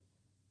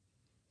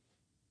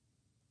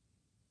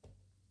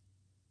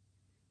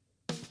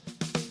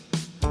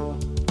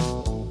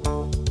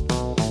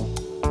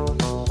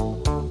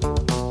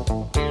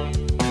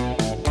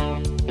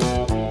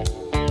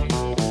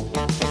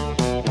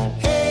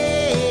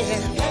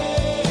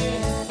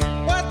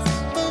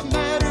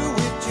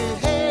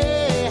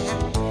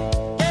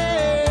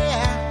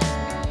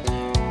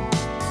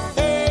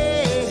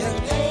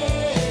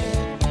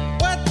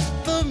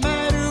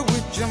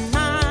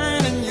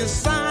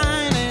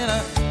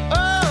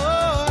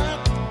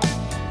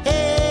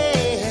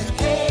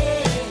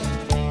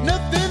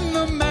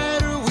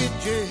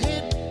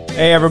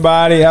Hey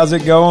everybody, how's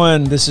it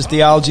going? This is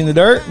Theology in the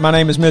Dirt. My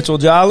name is Mitchell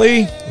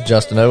Jolly.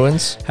 Justin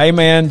Owens. Hey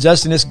man,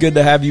 Justin, it's good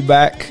to have you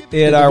back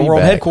at our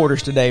world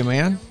headquarters today,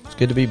 man. It's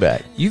good to be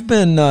back. You've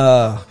been,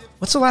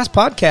 what's the last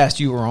podcast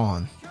you were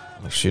on?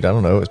 Oh, shoot, I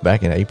don't know. It was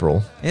back in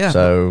April. Yeah.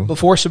 So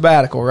before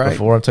sabbatical, right?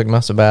 Before I took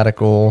my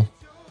sabbatical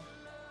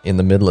in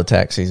the middle of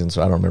tax season,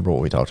 so I don't remember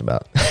what we talked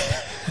about.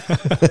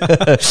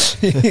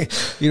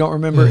 You don't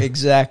remember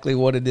exactly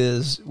what it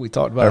is we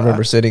talked about? I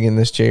remember sitting in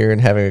this chair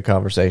and having a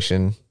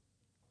conversation,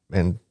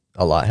 and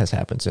a lot has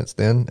happened since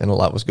then, and a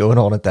lot was going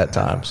on at that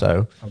time.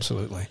 So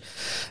absolutely.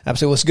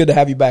 Well, it's good to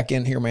have you back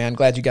in here, man.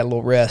 Glad you got a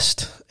little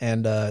rest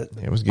and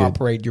it was good.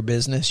 Operate your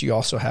business. You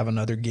also have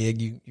another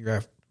gig. You're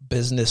a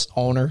business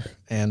owner,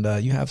 and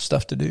you have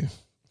stuff to do.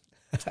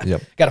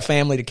 Yep. Got a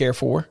family to care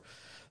for.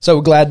 So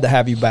we're glad to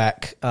have you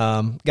back.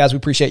 Guys, we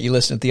appreciate you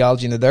listening to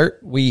Theology in the Dirt.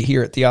 We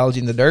here at Theology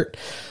in the Dirt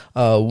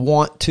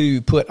want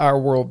to put our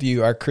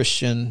worldview, our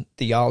Christian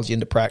theology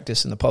into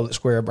practice in the public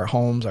square of our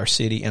homes, our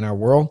city, and our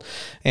world.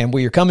 And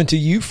we are coming to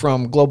you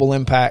from Global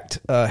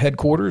Impact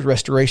headquarters,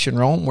 Restoration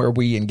Rome, where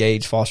we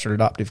engage foster and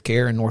adoptive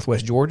care in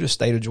Northwest Georgia,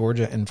 state of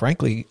Georgia, and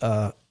frankly,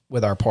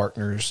 with our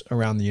partners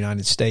around the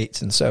United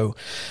States. And so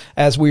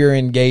as we are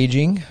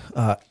engaging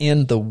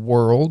in the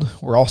world,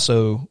 we're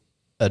also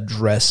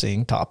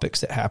addressing topics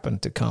that happen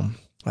to come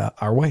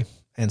our way.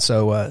 And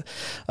so,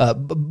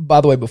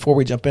 by the way, before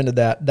we jump into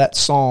that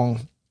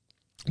song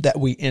that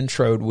we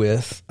introed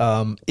with,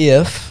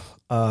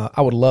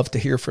 I would love to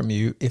hear from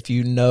you if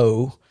you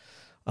know,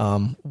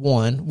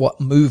 one, what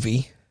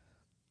movie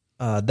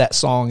that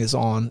song is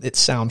on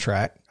its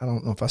soundtrack. I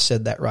don't know if I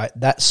said that right.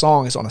 That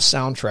song is on a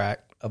soundtrack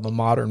of a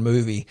modern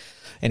movie.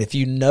 And if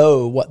you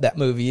know what that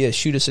movie is,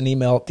 shoot us an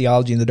email at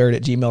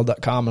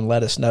theologyinthedirt@gmail.com and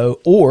let us know.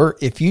 Or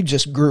if you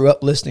just grew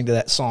up listening to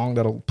that song,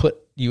 that'll put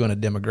you in a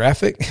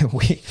demographic,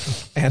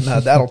 and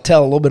that'll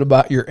tell a little bit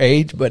about your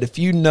age. But if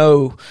you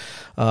know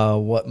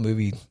what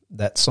movie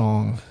that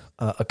song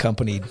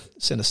accompanied,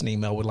 send us an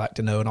email. We'd like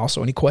to know. And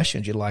also any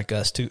questions you'd like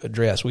us to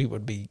address. We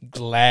would be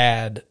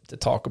glad to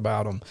talk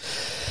about them.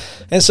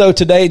 And so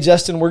today,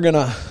 Justin, we're going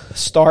to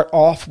start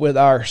off with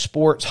our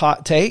sports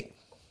hot take.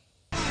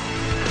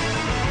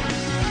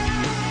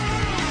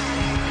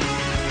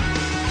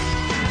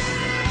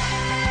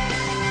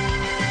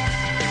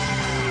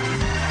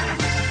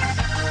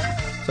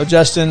 So,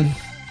 Justin,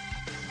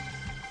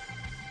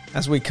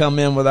 as we come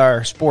in with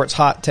our sports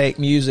hot take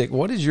music,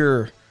 what is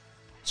your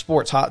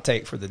sports hot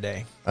take for the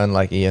day?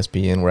 Unlike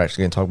ESPN, we're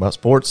actually going to talk about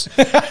sports.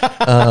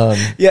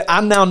 Yeah, I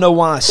now know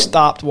why I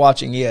stopped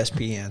watching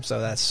ESPN.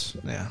 So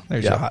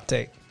there's your hot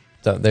take.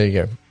 So there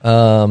you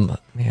go.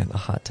 Man, the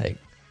hot take.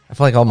 I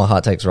feel like all my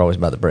hot takes are always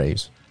about the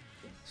Braves.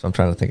 So I'm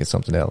trying to think of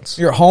something else.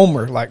 You're a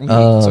homer like me.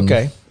 It's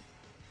okay.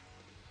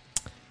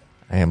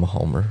 I am a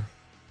homer,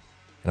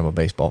 and I'm a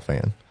baseball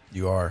fan.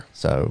 You are.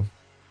 So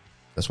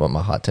that's what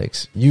my hot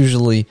takes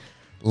usually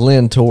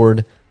lend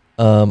toward,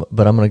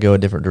 but I'm going to go a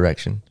different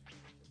direction.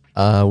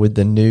 With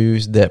the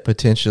news that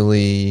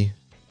potentially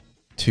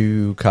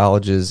 2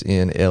 colleges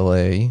in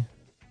L.A.,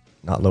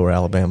 not Lower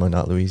Alabama,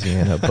 not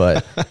Louisiana,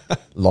 but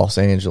Los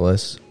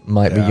Angeles,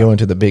 might be going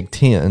to the Big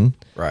Ten.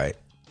 Right.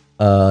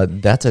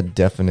 That's a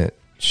definite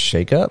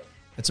shakeup.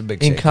 It's a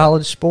big in shakeup.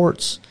 College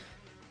sports,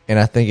 and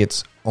I think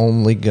it's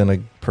only going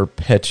to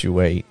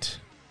perpetuate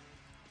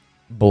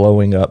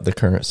blowing up the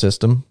current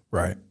system,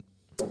 right,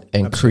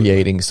 and Absolutely.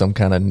 Creating some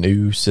kind of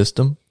new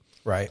system,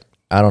 right.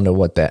 I don't know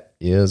what that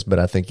is, but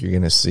I think you're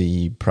going to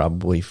see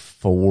probably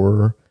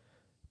 4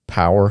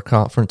 power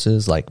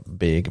conferences, like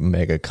big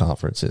mega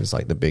conferences,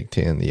 like the Big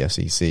Ten, the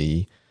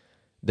SEC,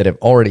 that have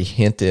already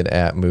hinted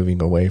at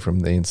moving away from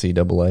the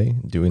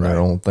NCAA, doing their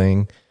own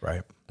thing,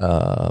 right.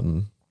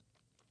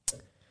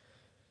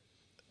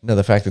 Now,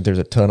 the fact that there's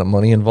a ton of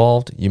money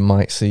involved, you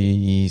might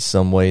see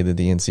some way that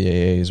the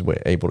NCAA is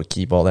able to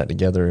keep all that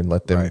together and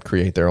let them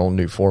create their own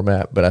new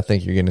format. But I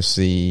think you're going to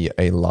see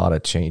a lot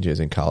of changes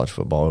in college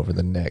football over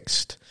the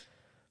next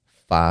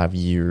 5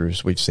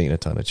 years. We've seen a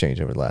ton of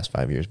change over the last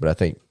 5 years, but I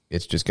think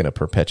it's just going to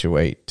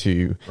perpetuate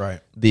to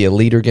the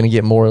elite are going to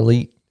get more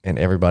elite and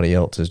everybody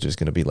else is just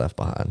going to be left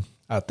behind.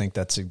 I think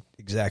that's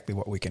exactly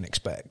what we can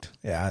expect.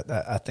 Yeah,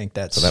 I think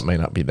that's so. That may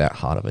not be that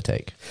hot of a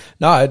take.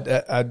 No,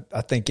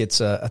 I think it's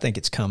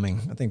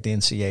coming. I think the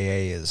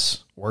NCAA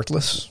is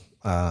worthless,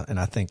 and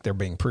I think they're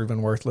being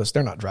proven worthless.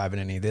 They're not driving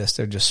any of this.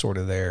 They're just sort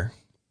of there.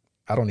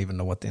 I don't even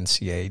know what the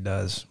NCAA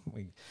does.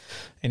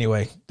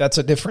 Anyway, that's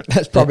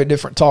probably a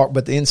different talk.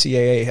 But the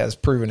NCAA has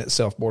proven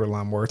itself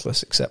borderline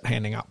worthless, except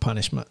handing out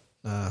punishment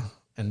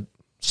and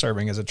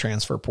serving as a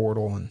transfer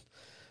portal. And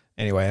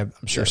anyway,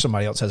 I'm sure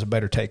somebody else has a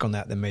better take on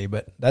that than me,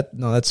 but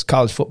that's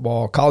college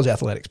football. College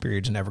athletics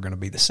period is never going to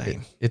be the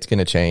same. It's going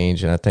to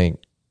change, and I think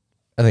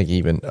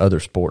even other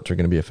sports are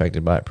going to be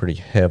affected by it pretty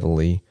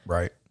heavily.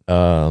 Right.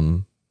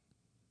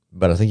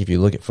 But I think if you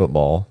look at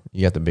football,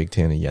 you got the Big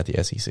Ten and you got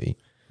the SEC.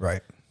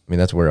 Right. I mean,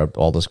 that's where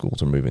all the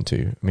schools are moving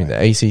to. I mean, the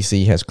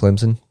ACC has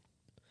Clemson.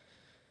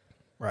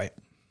 Right.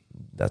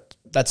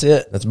 That's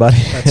it. That's about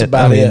it. That's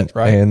about it,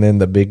 right? And then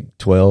the Big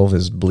 12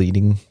 is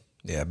bleeding.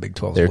 Yeah, Big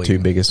 12 is Their bleeding.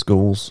 2 biggest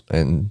schools,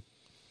 and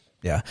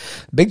Yeah.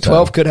 Big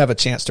 12 could have a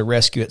chance to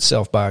rescue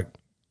itself by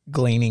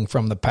gleaning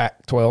from the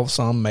Pac-12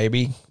 some,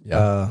 maybe,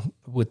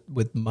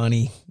 with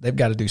money. They've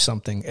got to do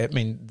something. I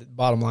mean, the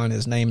bottom line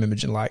is name,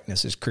 image, and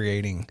likeness is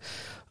creating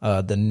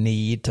the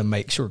need to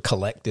make sure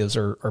collectives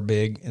are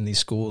big in these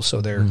schools.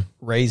 So they're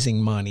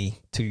raising money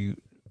to,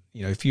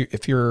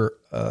 if you're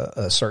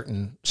a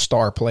certain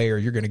star player,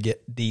 you're going to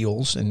get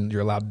deals, and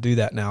you're allowed to do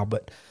that now.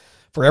 But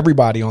for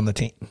everybody on the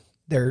team,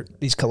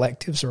 these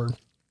collectives are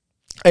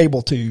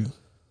able to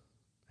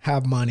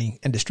have money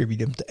and distribute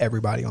them to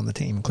everybody on the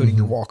team, including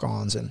your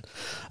walk-ons. And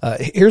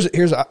here's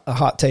a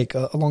hot take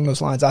along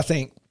those lines. I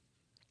think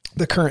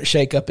the current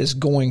shakeup is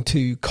going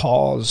to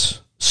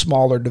cause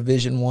smaller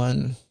Division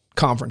I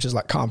conferences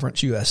like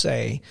Conference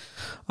USA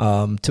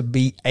to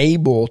be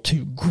able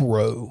to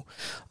grow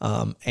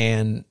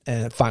and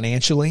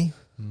financially,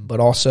 but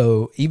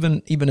also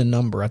even in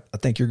number. I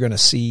think you're going to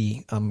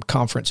see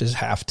conferences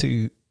have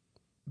to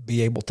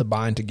be able to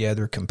bind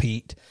together,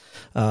 compete.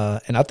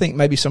 And I think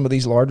maybe some of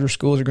these larger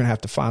schools are going to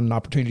have to find an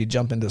opportunity to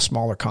jump into a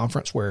smaller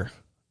conference where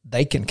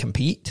they can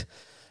compete,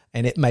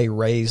 and it may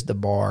raise the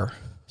bar.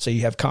 So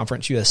you have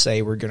Conference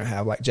USA, we're going to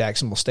have like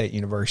Jacksonville State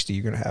University,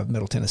 you're going to have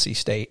Middle Tennessee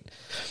State.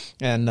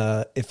 And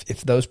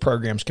if those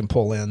programs can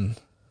pull in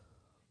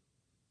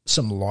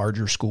some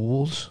larger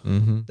schools,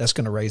 that's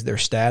going to raise their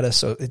status.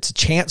 So it's a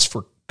chance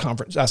for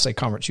Conference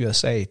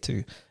USA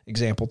to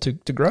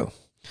grow.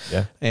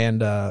 Yeah.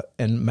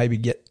 And maybe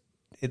get,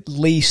 at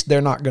least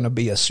they're not going to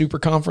be a super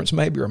conference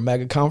maybe or a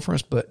mega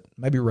conference, but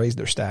maybe raise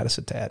their status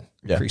a tad,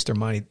 increase their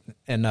money.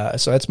 And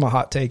so that's my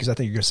hot take, is I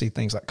think you're going to see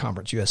things like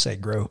Conference USA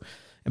grow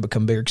and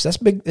become bigger, because that's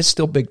big. It's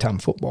still big time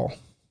football,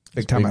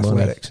 big time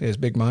athletics. It's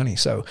big money.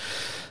 So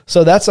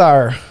that's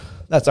our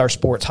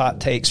sports hot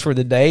takes for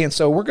the day. And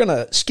so we're going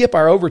to skip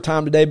our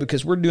overtime today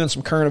because we're doing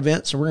some current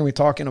events, and we're going to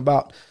be talking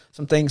about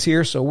some things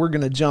here. So we're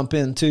going to jump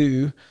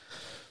into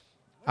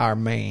our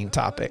main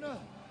topic.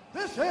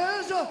 This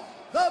is the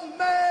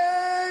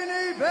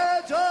main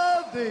event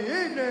of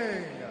the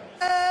evening.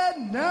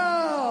 And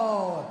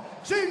now,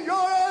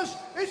 senores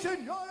y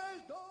senores.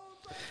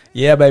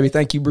 Yeah, baby.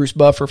 Thank you, Bruce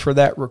Buffer, for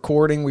that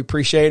recording. We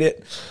appreciate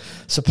it,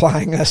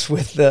 supplying us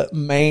with the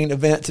main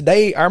event.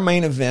 Today, our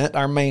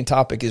main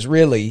topic is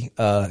really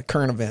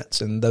current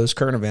events, and those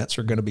current events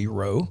are going to be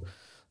Roe,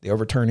 the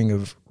overturning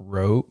of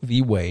Roe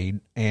v. Wade,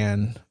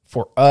 and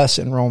for us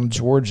in Rome,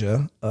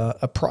 Georgia,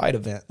 a Pride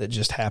event that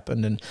just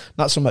happened, and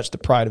not so much the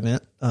Pride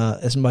event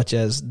as much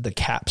as the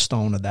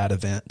capstone of that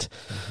event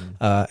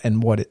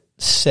and what it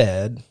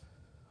said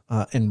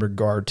in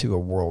regard to a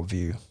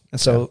worldview. And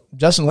so,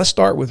 Justin, let's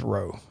start with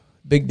Roe.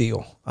 Big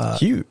deal.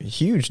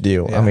 Huge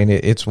deal. Yeah. I mean,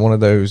 it's one of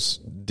those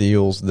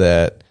deals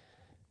that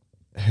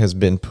has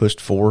been pushed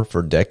for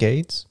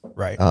decades.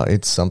 Right.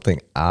 It's something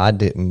I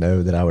didn't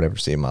know that I would ever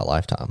see in my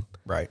lifetime.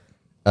 Right.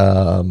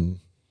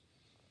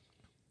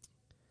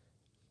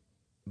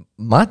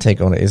 My take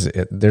on it is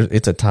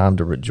it's a time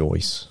to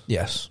rejoice.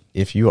 Yes.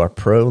 If you are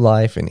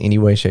pro-life in any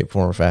way, shape,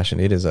 form, or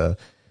fashion,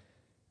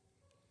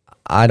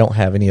 I don't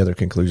have any other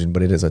conclusion,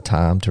 but it is a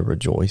time to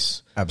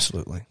rejoice.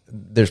 Absolutely.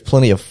 There's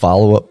plenty of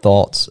follow-up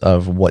thoughts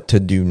of what to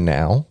do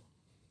now.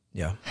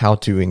 Yeah. How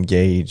to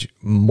engage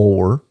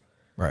more.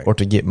 Right. Or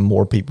to get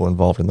more people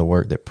involved in the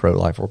work that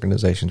pro-life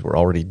organizations were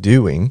already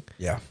doing.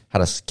 Yeah. How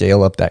to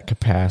scale up that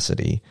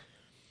capacity.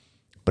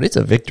 But it's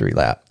a victory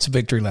lap. It's a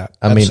victory lap.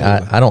 I mean,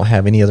 I don't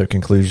have any other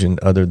conclusion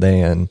other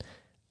than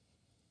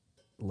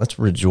let's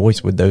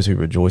rejoice with those who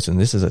rejoice. And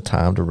this is a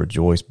time to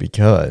rejoice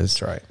because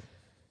that's right.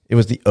 It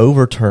was the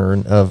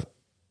overturn of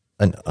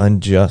an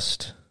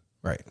unjust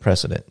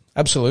precedent.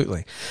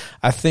 Absolutely.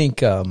 I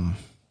think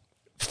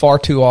far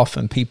too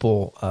often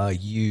people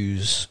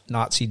use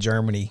Nazi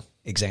Germany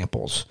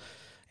examples,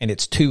 and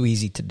it's too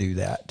easy to do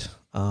that.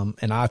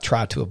 And I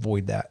try to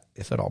avoid that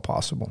if at all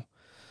possible.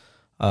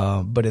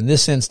 But in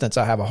this instance,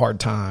 I have a hard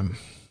time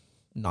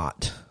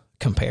not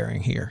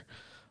comparing here.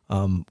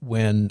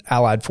 When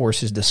Allied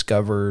forces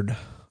discovered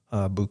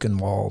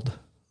Buchenwald,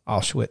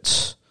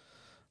 Auschwitz,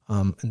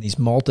 and these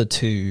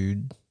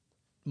multitudes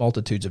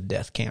of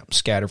death camps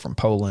scattered from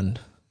Poland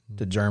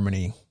to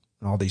Germany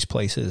and all these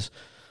places,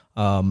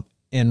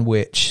 in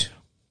which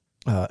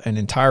an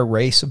entire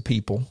race of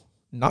people,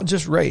 not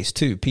just race,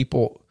 too,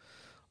 people,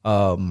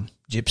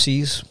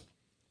 gypsies,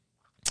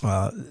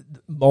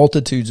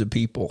 multitudes of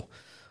people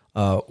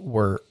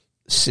were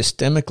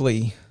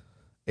systemically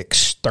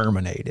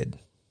exterminated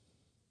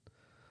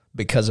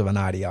because of an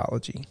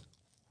ideology.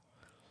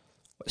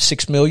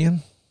 6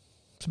 million?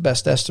 It's the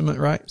best estimate,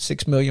 right?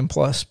 6 million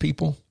plus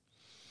people.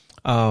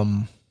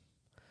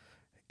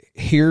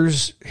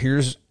 Here's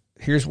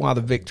why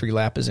the victory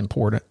lap is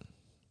important,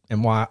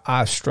 and why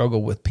I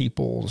struggle with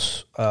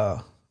people's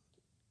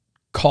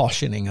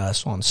cautioning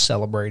us on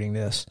celebrating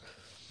this.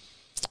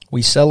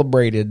 We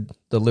celebrated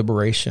the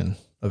liberation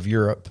of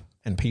Europe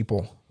and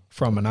people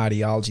from an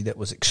ideology that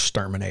was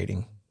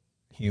exterminating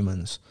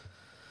humans.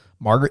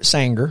 Margaret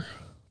Sanger,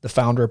 the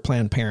founder of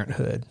Planned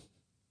Parenthood,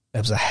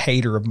 was a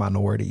hater of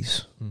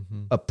minorities,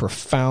 a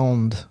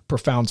profound's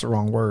the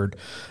wrong word,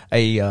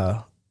 a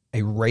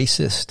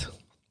racist,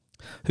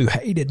 who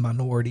hated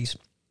minorities.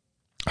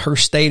 Her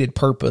stated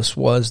purpose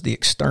was the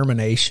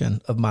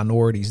extermination of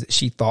minorities that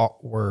she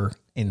thought were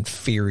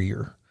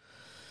inferior.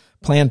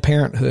 Planned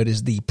Parenthood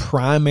is the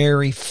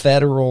primary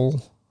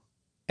federal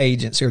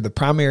agency, or the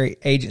primary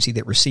agency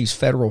that receives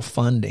federal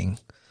funding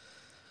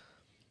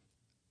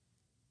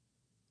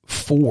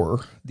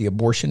for the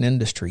abortion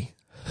industry,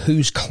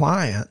 whose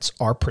clients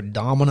are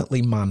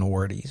predominantly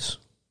minorities.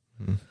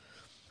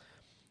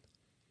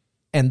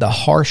 And the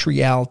harsh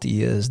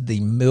reality is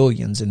the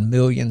millions and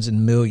millions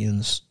and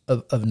millions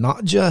of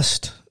not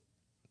just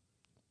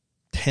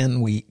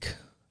 10-week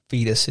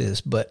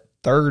fetuses, but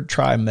third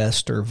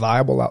trimester,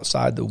 viable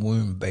outside the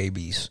womb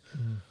babies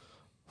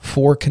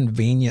for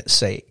convenience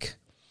sake,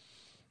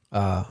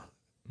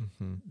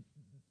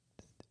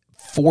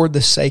 for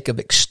the sake of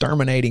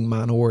exterminating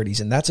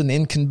minorities. And that's an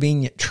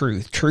inconvenient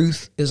truth.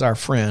 Truth is our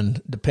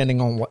friend, depending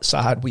on what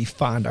side we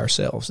find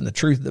ourselves. And the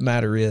truth of the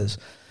matter is,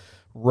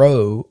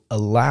 Roe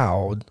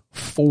allowed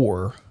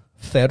for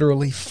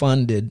federally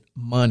funded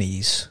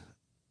monies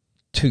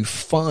to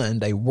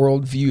fund a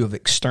worldview of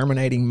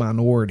exterminating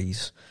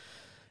minorities.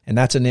 And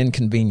that's an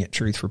inconvenient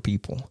truth for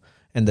people.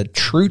 And the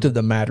truth of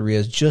the matter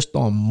is, just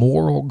on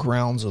moral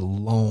grounds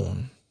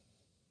alone,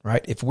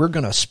 right? If we're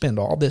going to spend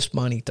all this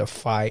money to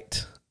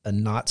fight a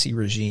Nazi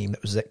regime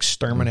that was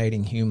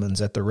exterminating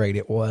humans at the rate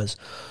it was,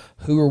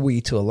 who are we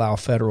to allow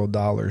federal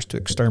dollars to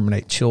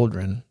exterminate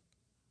children,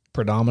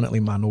 predominantly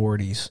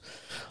minorities?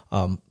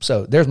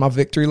 So there's my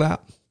victory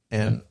lap,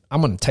 and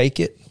I'm going to take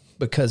it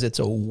because it's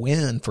a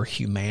win for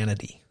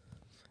humanity.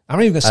 I'm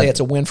not even going to say it's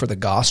a win for the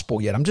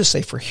gospel yet. I'm just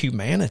saying for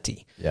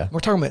humanity. Yeah. We're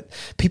talking about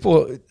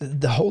people,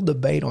 the whole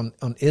debate on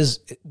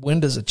when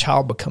does a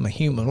child become a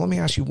human? Let me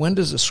ask you, when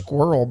does a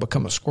squirrel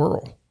become a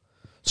squirrel?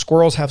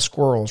 Squirrels have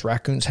squirrels,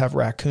 raccoons have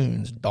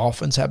raccoons,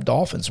 dolphins have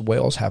dolphins,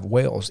 whales have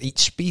whales. Each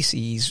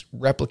species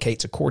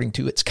replicates according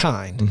to its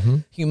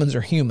kind. Humans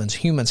are humans.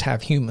 Humans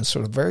have humans.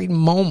 So the very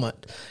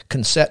moment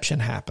conception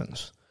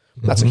happens,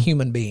 that's a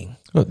human being.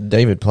 Well,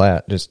 David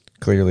Platt just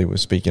clearly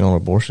was speaking on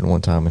abortion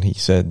one time, and he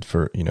said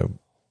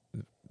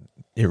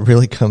it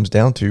really comes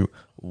down to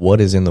what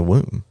is in the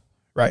womb.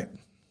 Right.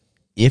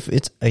 If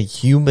it's a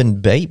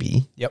human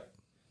baby, Yep.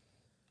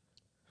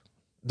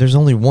 there's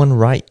only one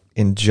right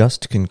and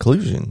just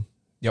conclusion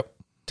Yep.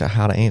 to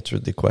how to answer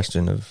the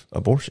question of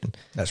abortion.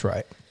 That's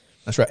right.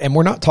 That's right. And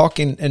we're not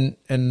talking, and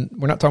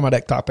we're not talking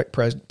about ectopic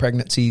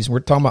pregnancies. We're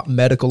talking about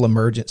medical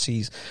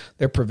emergencies.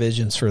 There are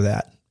provisions for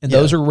that. And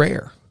those are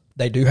rare.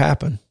 They do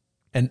happen,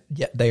 and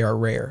yet they are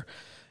rare.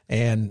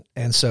 And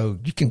so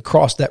you can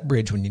cross that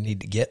bridge when you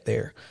need to get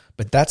there.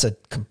 But that's a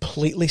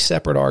completely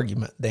separate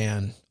argument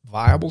than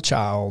viable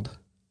child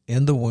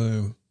in the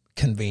womb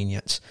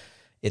convenience.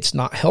 It's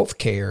not health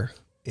care.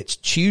 It's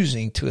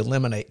choosing to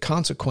eliminate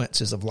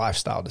consequences of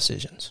lifestyle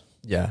decisions.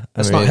 Yeah.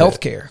 That's not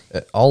healthcare.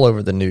 All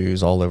over the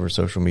news, all over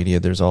social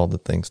media, there's all the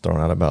things thrown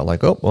out about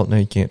like, oh, well, no,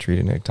 you can't treat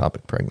an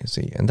ectopic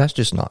pregnancy. And that's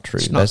just not true.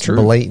 That's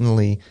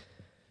blatantly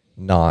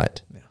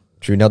not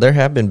true. Now, there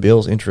have been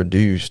bills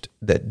introduced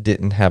that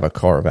didn't have a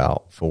carve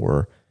out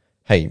for,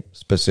 hey,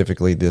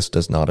 specifically, this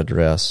does not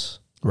address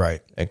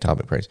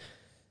ectopic pregnancy.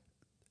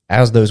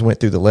 As those went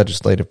through the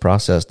legislative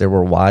process, there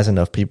were wise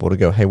enough people to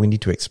go, hey, we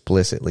need to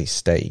explicitly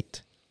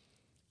state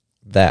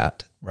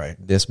that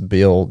this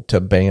bill to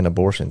ban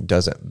abortion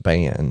doesn't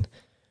ban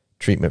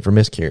treatment for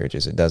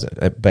miscarriages. It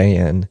doesn't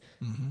ban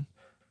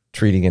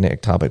treating an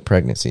ectopic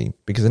pregnancy,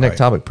 because an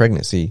ectopic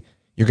pregnancy,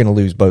 you're going to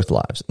lose both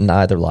lives.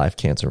 Neither life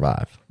can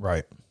survive.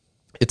 Right.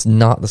 It's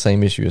not the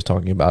same issue as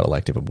talking about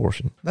elective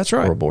abortion. That's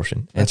right. Or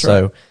abortion. That's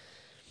and so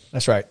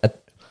that's right.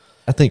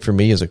 I think for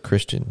me as a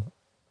Christian,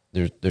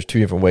 there's two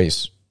different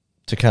ways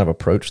to kind of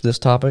approach this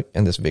topic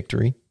and this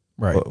victory.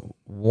 Right. But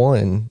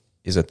one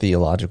is a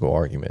theological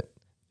argument.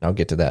 I'll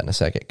get to that in a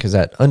second, because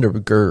that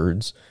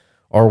undergirds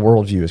our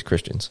worldview as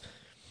Christians.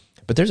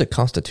 But there's a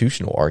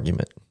constitutional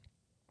argument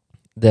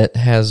that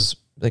has,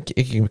 like,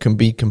 it can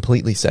be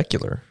completely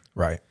secular.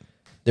 Right.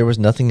 There was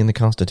nothing in the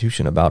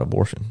Constitution about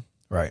abortion.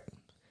 Right.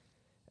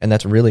 And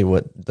that's really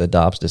what the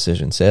Dobbs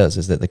decision says,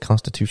 is that the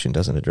Constitution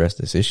doesn't address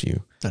this issue.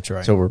 That's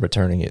right. So we're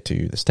returning it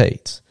to the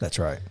states. That's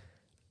right.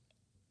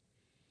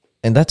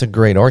 And that's a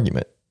great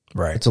argument.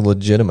 Right. It's a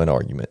legitimate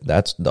argument.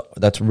 That's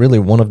really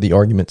one of the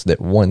arguments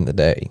that won the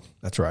day.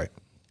 That's right.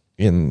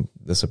 In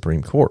the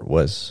Supreme Court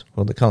was,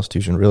 well, the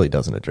Constitution really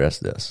doesn't address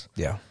this.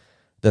 Yeah.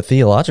 The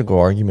theological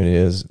argument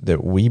is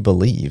that we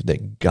believe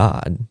that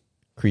God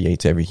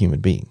creates every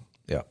human being.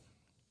 Yeah.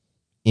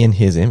 In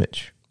his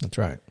image. That's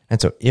right. And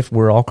so if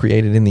we're all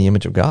created in the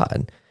image of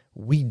God,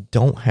 we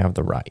don't have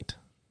the right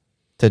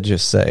to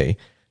just say,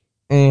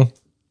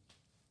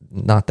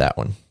 not that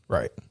one.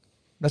 Right.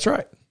 That's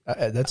right.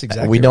 That's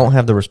exactly we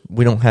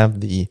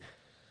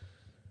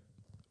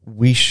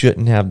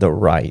shouldn't have the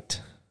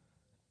right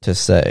to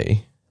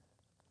say,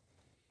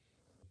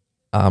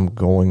 I'm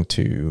going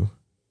to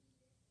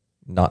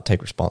not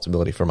take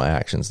responsibility for my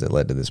actions that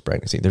led to this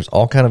pregnancy. There's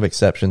all kind of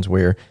exceptions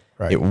where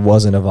it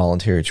wasn't a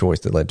voluntary choice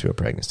that led to a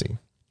pregnancy.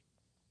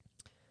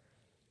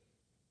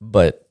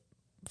 But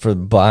for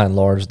by and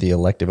large, the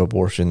elective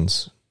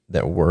abortions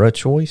that were a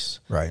choice,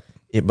 Right.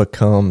 it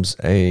becomes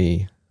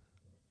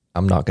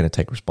I'm not going to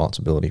take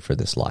responsibility for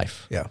this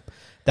life. Yeah.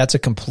 That's a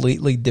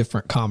completely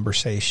different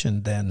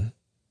conversation than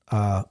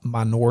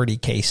minority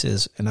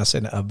cases. And I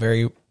said a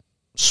very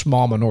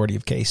small minority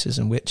of cases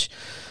in which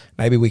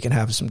maybe we can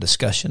have some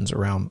discussions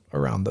around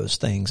those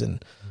things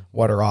and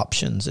what are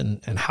options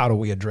and how do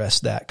we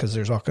address that? Because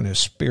there's all kind of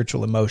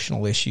spiritual,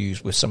 emotional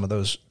issues with some of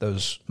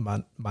those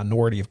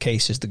minority of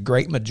cases. The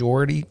great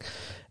majority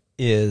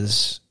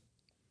is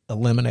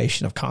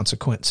elimination of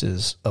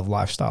consequences of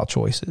lifestyle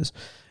choices.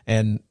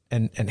 And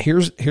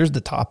here's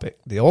the topic.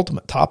 The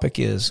ultimate topic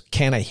is,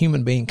 can a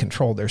human being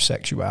control their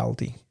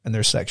sexuality and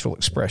their sexual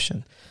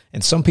expression?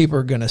 And some people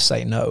are going to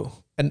say no.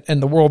 And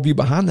the worldview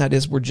behind that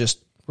is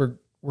we're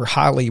more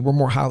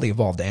highly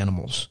evolved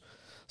animals.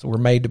 So we're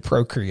made to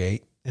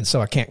procreate. And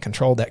so I can't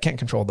control that, can't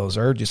control those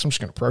urges. I'm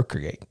just going to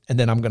procreate. And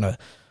then I'm going to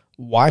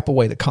wipe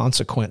away the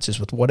consequences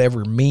with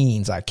whatever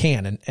means I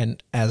can.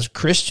 And as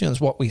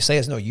Christians, what we say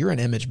is, no, you're an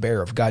image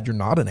bearer of God. You're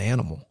not an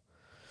animal.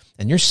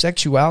 And your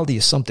sexuality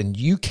is something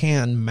you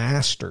can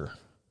master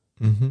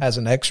as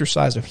an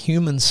exercise of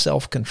human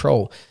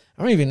self-control.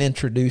 I'm not even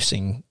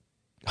introducing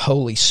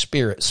Holy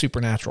Spirit,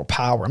 supernatural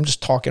power. I'm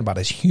just talking about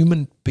as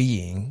human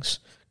beings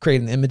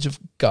created in the image of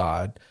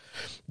God.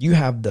 You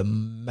have the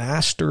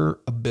master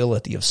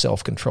ability of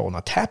self-control.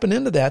 Now, tapping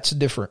into that's a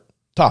different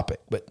topic,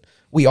 but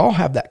we all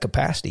have that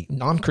capacity.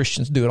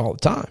 Non-Christians do it all the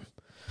time.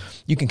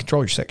 You can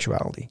control your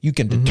sexuality. You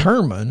can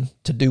determine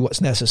to do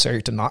what's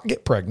necessary to not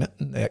get pregnant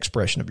in the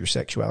expression of your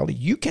sexuality.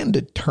 You can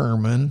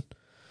determine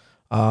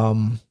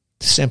to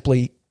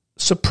simply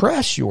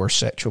suppress your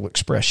sexual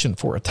expression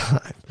for a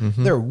time.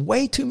 There are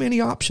way too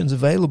many options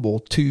available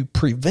to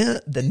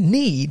prevent the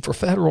need for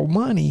federal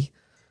money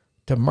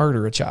to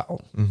murder a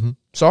child.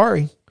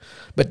 Sorry,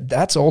 but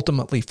that's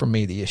ultimately, for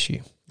me, the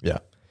issue. Yeah.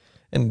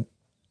 And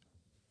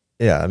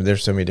I mean,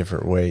 there's so many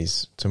different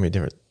ways, so many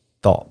different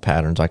thought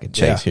patterns I could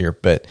chase here.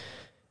 But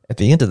at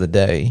the end of the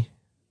day,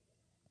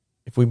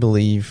 if we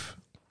believe,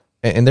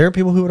 and there are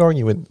people who would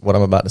argue with what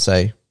I'm about to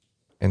say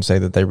and say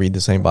that they read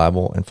the same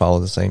Bible and follow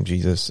the same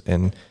Jesus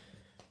and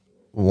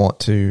want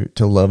to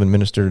love and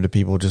minister to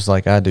people just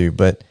like I do.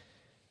 But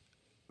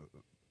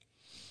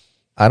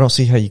I don't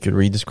see how you could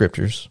read the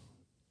scriptures,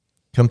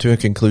 come to a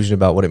conclusion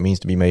about what it means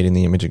to be made in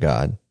the image of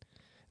God,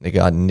 that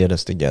God knit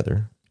us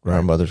together in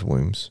our mother's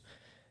wombs,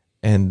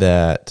 and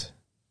that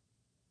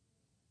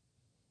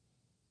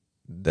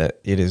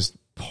it is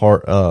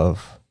part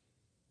of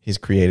his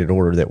created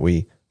order that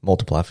we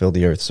multiply, fill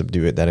the earth,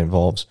 subdue it. That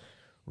involves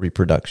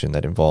reproduction.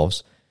 That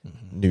involves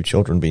new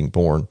children being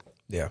born.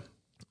 Yeah.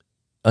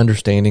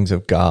 Understandings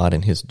of God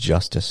and his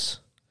justice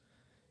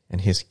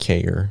and his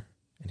care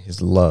and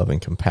his love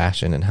and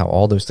compassion and how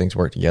all those things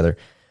work together.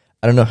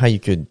 I don't know how you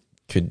could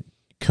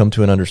come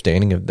to an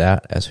understanding of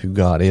that as who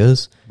God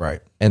is.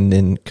 Right. And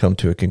then come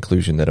to a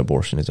conclusion that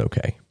abortion is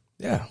okay.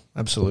 Yeah,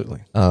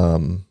 absolutely.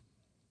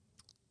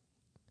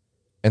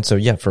 And so,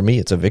 for me,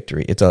 it's a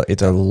victory. It's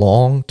a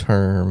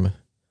long-term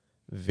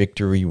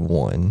victory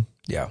won.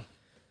 Yeah.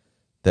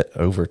 That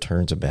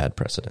overturns a bad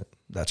precedent.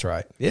 That's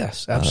right.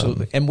 Yes,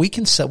 absolutely. And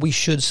we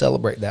should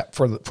celebrate that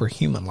for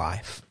human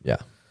life. Yeah.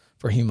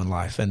 For human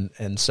life.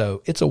 And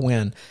so it's a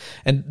win.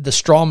 And the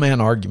straw man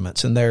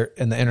arguments, and the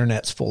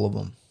internet's full of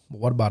them.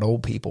 What about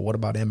old people? What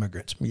about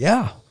immigrants?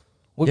 Yeah.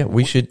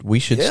 We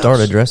should start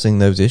addressing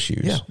those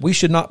issues. Yeah. We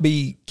should not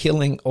be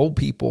killing old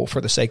people for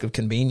the sake of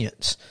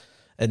convenience.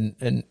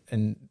 And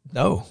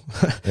no,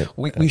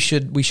 we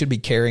should be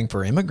caring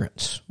for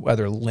immigrants,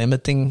 whether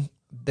limiting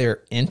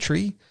their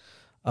entry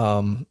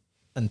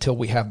until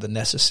we have the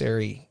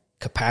necessary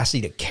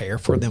capacity to care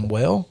for them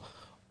well,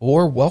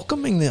 or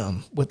welcoming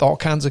them with all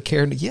kinds of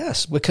care.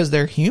 Yes, because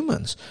they're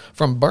humans.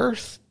 From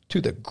birth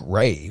to the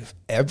grave,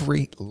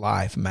 every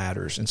life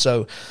matters. And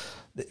so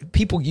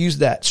people use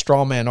that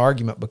straw man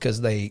argument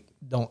because they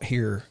don't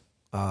hear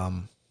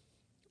an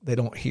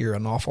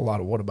awful lot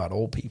of what about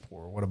old people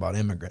or what about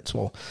immigrants.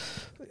 Well,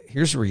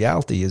 here's the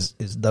reality is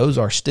those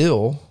are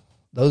still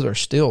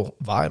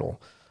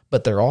vital,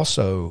 but they're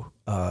also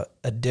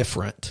a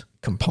different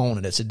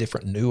component. It's a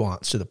different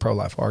nuance to the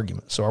pro-life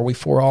argument. So are we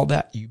for all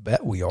that? You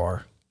bet we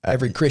are.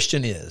 Every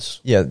Christian is.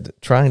 Yeah,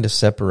 trying to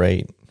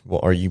separate, well,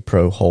 are you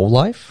pro-whole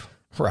life?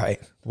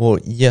 Right. Well,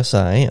 yes,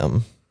 I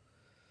am.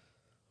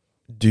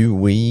 Do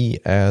we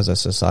as a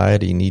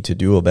society need to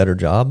do a better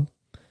job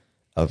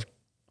of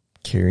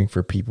caring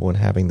for people and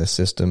having the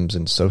systems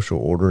and social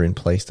order in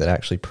place that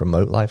actually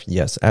promote life?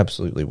 Yes,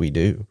 absolutely we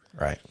do.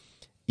 Right.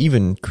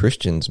 Even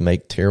Christians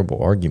make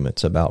terrible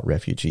arguments about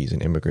refugees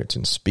and immigrants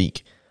and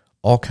speak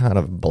all kind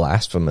of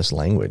blasphemous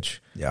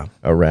language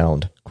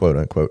around, quote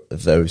unquote,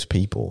 those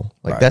people.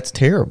 Like, that's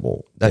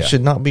terrible. That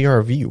should not be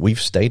our view.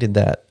 We've stated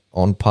that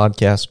on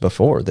podcasts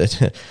before,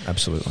 that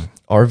absolutely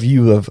our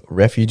view of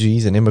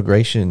refugees and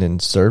immigration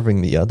and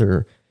serving the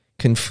other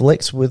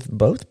conflicts with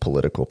both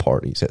political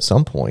parties at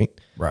some point.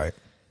 Right.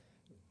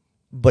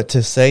 But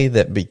to say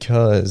that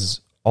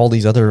because all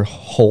these other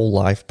whole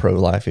life,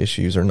 pro-life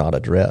issues are not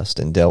addressed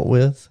and dealt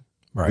with,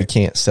 Right. We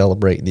can't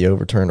celebrate the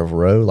overturn of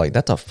Roe. Like,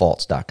 that's a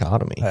false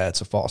dichotomy.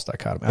 That's a false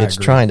dichotomy. It's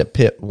trying to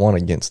pit one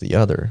against the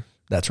other.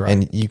 That's right.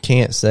 And you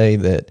can't say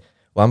that,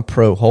 well, I'm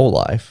pro whole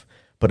life,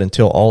 but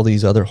until all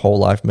these other whole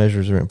life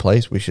measures are in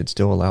place, we should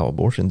still allow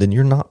abortion. Then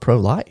you're not pro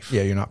life.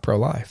 Yeah, you're not pro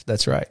life.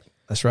 That's right.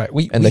 That's right.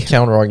 The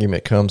counter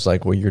argument comes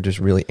like, well, you're just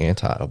really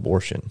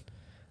anti-abortion.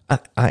 I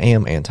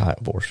am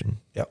anti-abortion.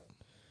 Yep.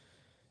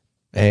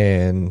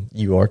 And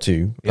you are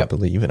too, Yep. I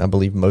believe. And I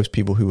believe most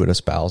people who would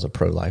espouse a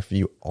pro-life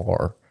view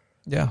are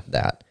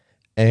that.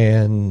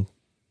 And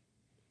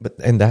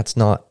that's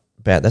not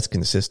bad. That's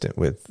consistent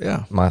with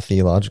my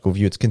theological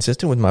view. It's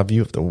consistent with my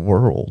view of the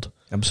world.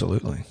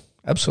 Absolutely.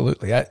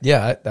 Absolutely. I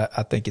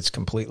think it's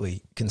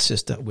completely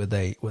consistent with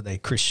a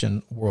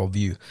Christian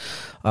worldview.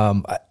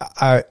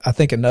 I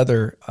think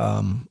another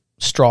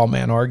straw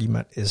man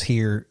argument is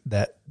here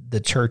that the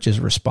church is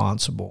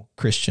responsible.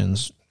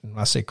 Christians, when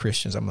I say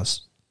Christians,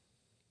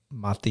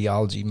 my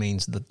theology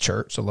means the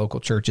church, the local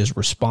church is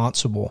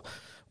responsible.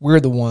 We're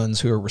the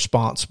ones who are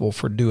responsible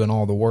for doing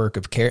all the work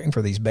of caring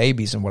for these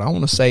babies. And what I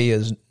want to say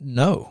is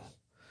no.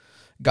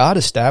 God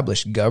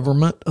established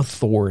government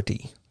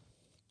authority.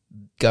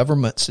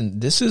 Governments,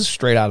 and this is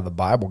straight out of the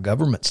Bible,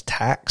 governments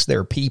tax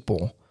their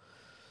people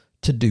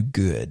to do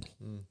good.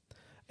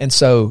 And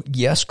so,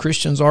 yes,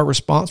 Christians are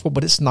responsible,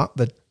 but it's not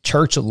the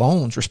church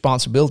alone's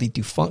responsibility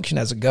to function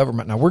as a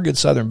government. Now, we're good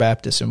Southern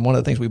Baptists, and one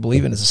of the things we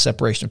believe in is the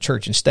separation of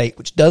church and state,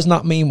 which does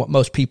not mean what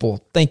most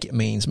people think it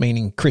means,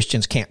 meaning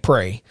Christians can't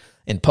pray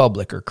in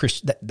public or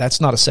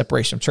that's not a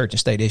separation of church and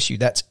state issue.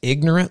 That's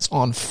ignorance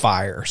on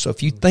fire. So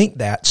if you think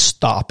that,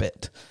 stop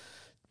it.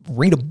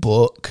 Read a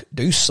book,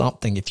 do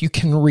something. If you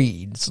can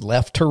read, it's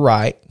left to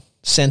right,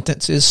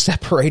 sentences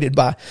separated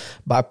by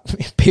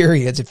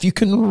periods. If you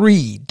can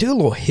read, do a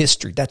little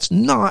history. That's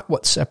not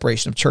what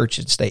separation of church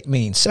and state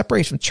means.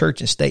 Separation of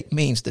church and state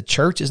means the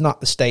church is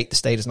not the state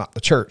is not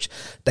the church.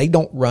 They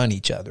don't run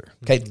each other.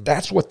 Okay,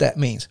 that's what that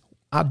means.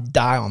 I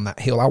die on that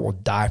hill. I will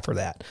die for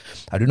that.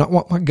 I do not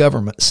want my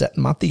government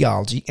setting my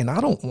theology, and I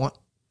don't want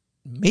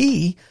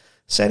me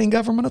setting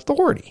government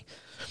authority.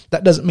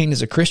 That doesn't mean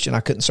as a Christian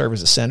I couldn't serve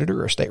as a senator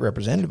or a state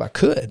representative. I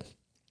could,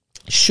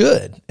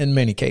 should in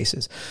many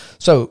cases.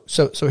 So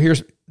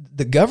here's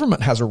the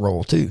government has a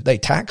role too. They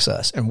tax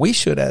us, and we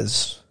should,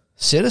 as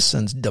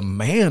citizens,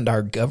 demand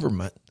our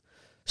government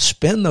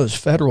spend those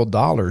federal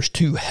dollars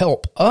to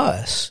help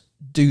us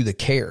do the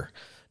care.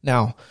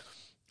 Now,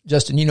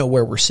 Justin, you know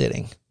where we're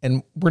sitting,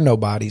 and we're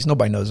nobodies.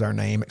 Nobody knows our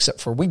name except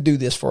for we do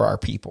this for our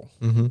people.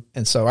 Mm-hmm.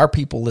 And so our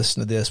people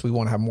listen to this. We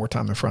want to have more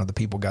time in front of the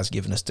people God's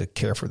given us to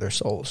care for their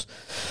souls.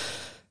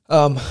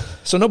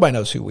 So nobody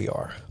knows who we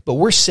are, but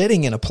we're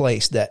sitting in a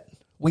place that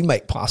we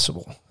make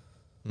possible.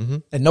 Mm-hmm.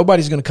 And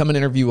nobody's going to come and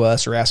interview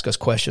us or ask us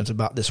questions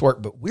about this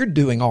work, but we're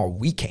doing all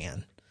we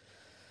can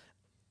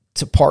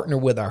to partner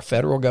with our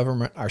federal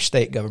government, our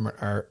state government,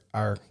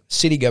 our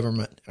city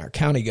government, our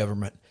county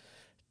government,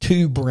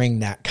 to bring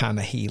that kind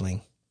of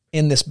healing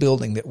in this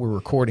building that we're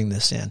recording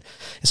this in. And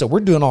so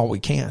we're doing all we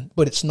can,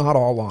 but it's not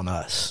all on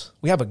us.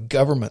 We have a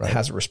government that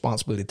has a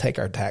responsibility to take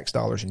our tax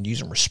dollars and use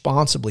them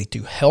responsibly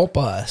to help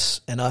us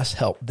and us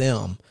help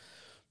them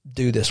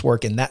do this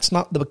work. And that's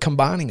not the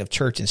combining of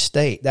church and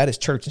state. That is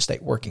church and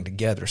state working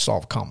together to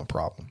solve a common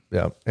problem.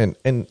 Yeah.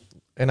 And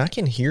I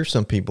can hear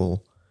some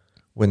people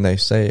when they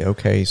say,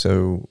 okay,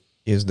 so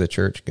is the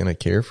church going to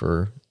care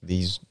for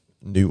these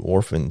new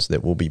orphans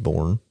that will be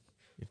born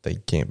if they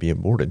can't be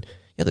aborted?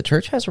 Yeah, the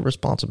church has a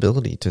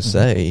responsibility to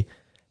say,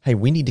 hey,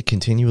 we need to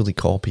continually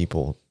call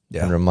people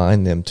and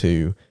remind them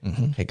to,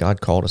 hey, God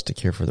called us to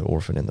care for the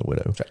orphan and the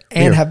widow.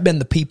 And have been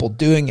the people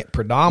doing it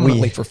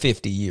predominantly for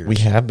 50 years. We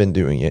have been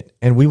doing it,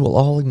 and we will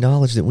all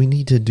acknowledge that we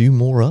need to do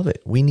more of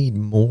it. We need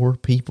more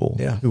people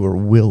who are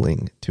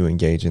willing to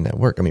engage in that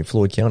work. I mean,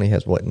 Floyd County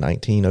has,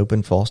 19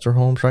 open foster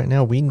homes right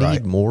now? We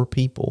need more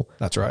people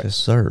to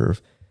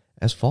serve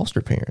as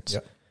foster parents.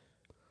 Yep.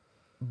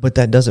 But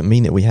that doesn't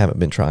mean that we haven't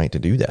been trying to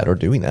do that or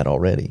doing that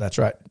already. That's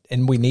right.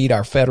 And we need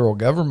our federal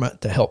government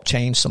to help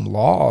change some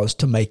laws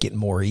to make it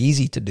more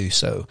easy to do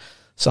so.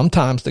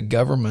 Sometimes the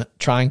government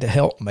trying to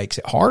help makes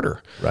it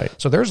harder. Right.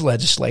 So there's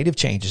legislative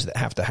changes that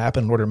have to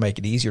happen in order to make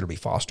it easier to be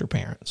foster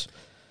parents.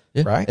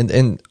 Yeah. Right.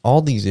 And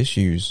all these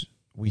issues,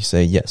 we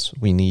say, yes,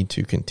 we need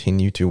to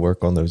continue to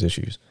work on those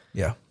issues.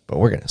 Yeah. But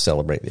we're going to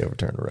celebrate the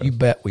overturned Roe. You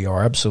bet we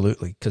are,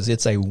 absolutely, because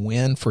it's a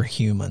win for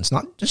humans,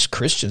 not just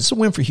Christians. It's a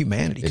win for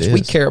humanity because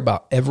we care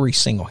about every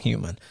single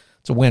human.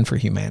 It's a win for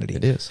humanity.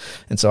 It is.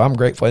 And so I'm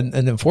grateful. And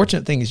the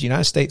unfortunate thing is the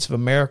United States of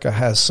America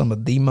has some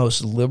of the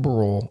most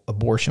liberal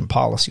abortion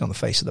policy on the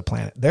face of the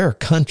planet. There are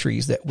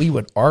countries that we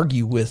would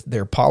argue with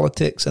their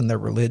politics and their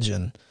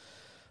religion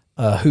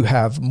who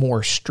have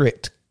more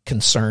strict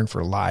concern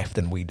for life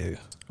than we do.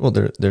 Well,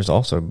 there's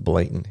also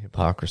blatant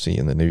hypocrisy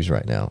in the news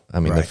right now. I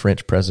mean, the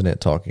French president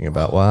talking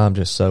about, well, I'm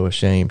just so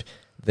ashamed.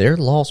 Their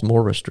law's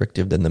more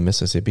restrictive than the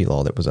Mississippi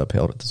law that was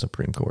upheld at the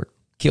Supreme Court.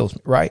 Kills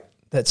me, right?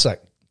 That's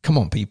like, come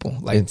on, people.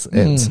 Like,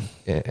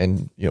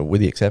 and you know,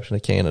 with the exception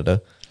of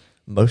Canada,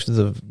 most of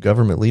the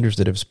government leaders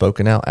that have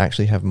spoken out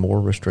actually have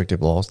more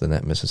restrictive laws than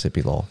that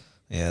Mississippi law.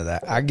 Yeah,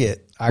 that I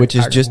get. Which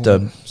is just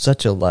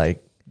such a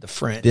like the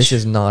French. This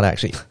is not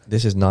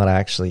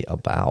actually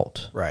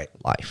about right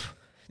life.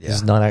 Yeah. This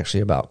is not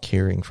actually about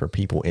caring for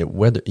people.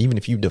 Even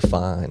if you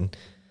define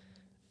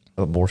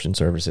abortion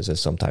services as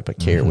some type of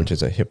care, which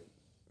is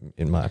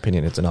in my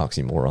opinion, it's an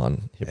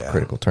oxymoron,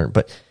 hypocritical term.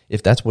 But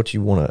if that's what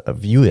you want to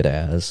view it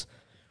as,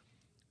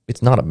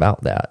 it's not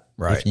about that.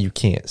 Right. If you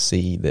can't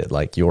see that,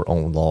 like, your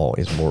own law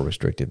is more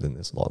restrictive than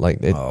this law, like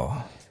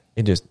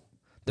it just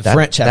the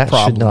French have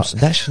problems.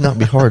 That should not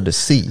be hard to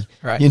see.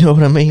 Right. You know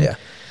what I mean? Yeah.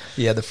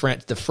 Yeah, the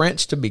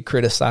French to be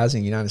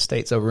criticizing the United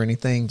States over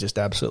anything just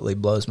absolutely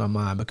blows my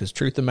mind, because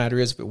truth of the matter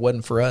is, if it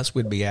wasn't for us,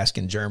 we'd be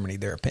asking Germany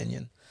their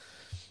opinion.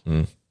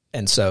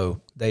 And so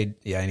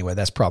anyway,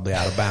 that's probably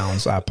out of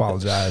bounds. I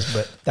apologize,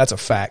 but that's a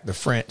fact. The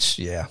French,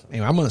 Anyway,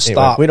 I'm going to stop.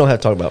 Anyway, we don't have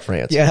to talk about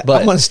France. Yeah,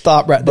 I'm going to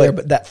stop right there,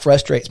 but that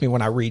frustrates me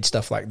when I read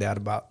stuff like that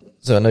about.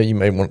 So I know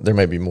there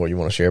may be more you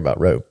want to share about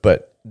Roe,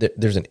 but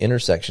there's an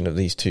intersection of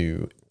these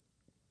two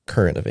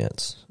current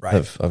events, right,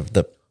 of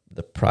the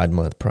Pride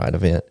Month, Pride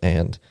event,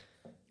 and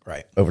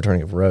right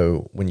overturning of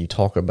Roe. When you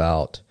talk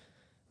about,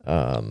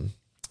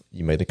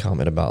 you made the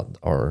comment about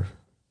our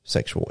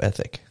sexual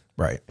ethic,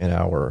 right, and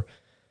our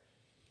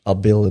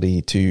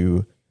ability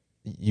to,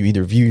 you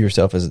either view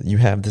yourself as you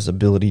have this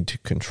ability to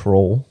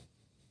control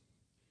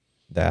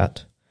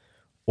that,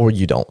 or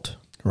you don't,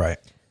 right,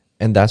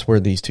 and that's where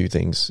these two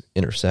things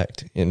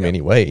intersect in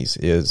many ways.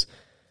 Is,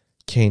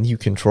 can you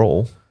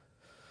control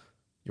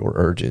your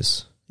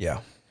urges?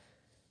 Yeah.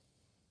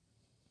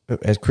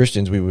 As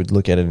Christians, we would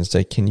look at it and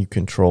say, can you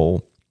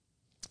control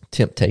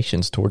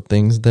temptations toward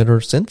things that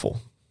are sinful,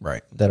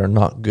 right, that are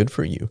not good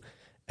for you?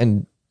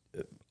 And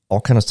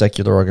all kind of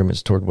secular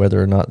arguments toward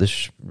whether or not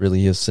this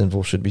really is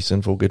sinful, should be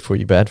sinful, good for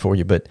you, bad for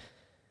you. But at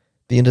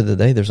the end of the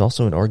day, there's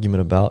also an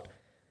argument about,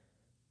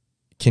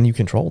 can you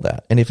control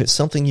that? And if it's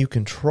something you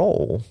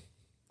control,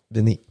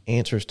 then the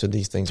answers to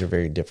these things are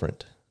very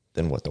different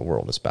than what the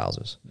world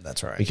espouses.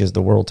 That's right. Because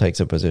the world takes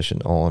a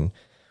position on,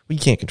 well, you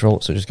can't control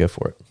it, so just go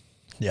for it.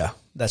 Yeah,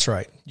 that's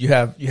right. You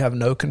have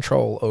no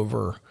control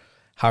over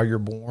how you're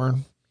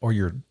born or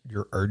your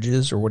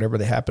urges or whatever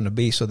they happen to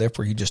be, so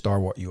therefore you just are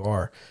what you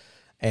are.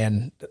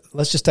 And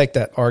let's just take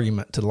that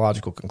argument to the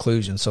logical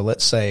conclusion. So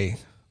let's say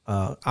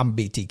I'm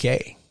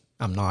BTK.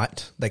 I'm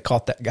not. They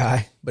caught that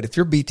guy. But if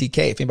you're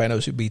BTK, if anybody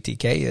knows who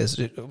BTK is,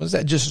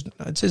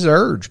 it's his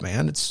urge,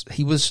 man.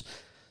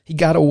 He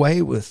got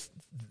away with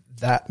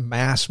that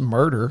mass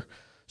murder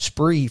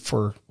spree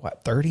for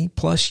 30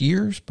 plus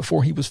years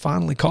before he was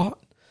finally caught.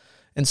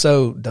 And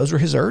so those are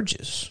his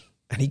urges,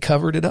 and he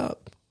covered it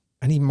up,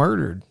 and he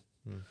murdered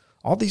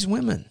all these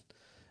women.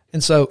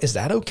 And so is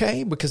that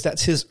okay? Because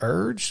that's his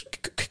urge.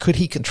 Could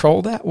he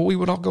control that? Well, we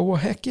would all go, well,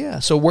 heck yeah.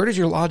 So where does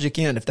your logic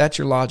end? If that's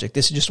your logic,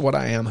 this is just what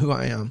I am, who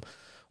I am.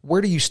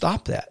 Where do you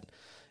stop that?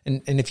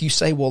 And if you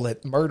say, well,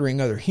 that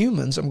murdering other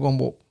humans, I'm going,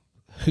 well,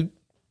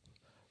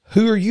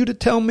 who are you to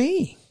tell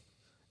me?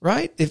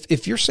 Right?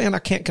 If you're saying I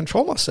can't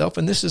control myself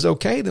and this is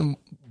okay, then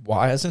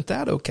why isn't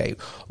that okay?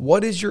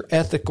 What is your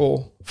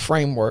ethical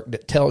framework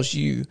that tells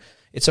you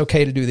it's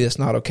okay to do this,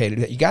 not okay to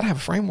do that? You got to have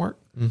a framework,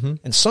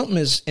 and something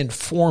is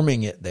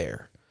informing it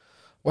there.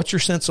 What's your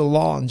sense of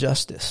law and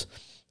justice?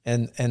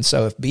 And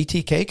so if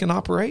BTK can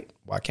operate,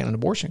 why can't an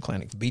abortion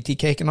clinic? If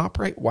BTK can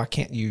operate, why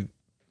can't you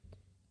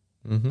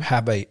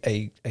have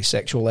a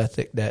sexual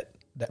ethic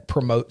that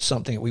promotes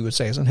something that we would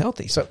say is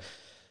unhealthy? So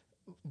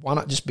why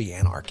not just be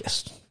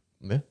anarchist?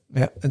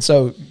 Yeah. And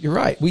so you're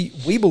right.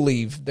 We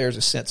believe there's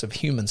a sense of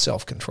human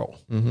self-control,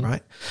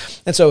 right?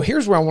 And so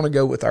here's where I want to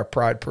go with our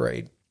Pride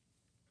Parade.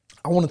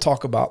 I want to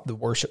talk about the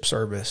worship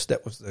service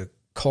that was the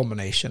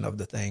culmination of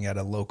the thing at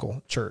a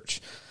local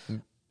church.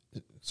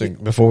 So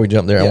before we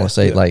jump there, I want to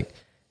say,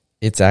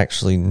 it's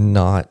actually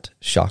not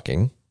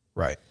shocking,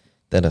 right,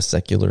 that a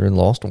secular and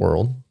lost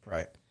world,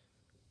 right,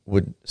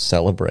 would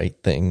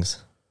celebrate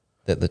things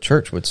that the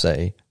church would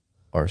say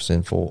are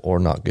sinful or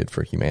not good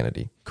for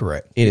humanity.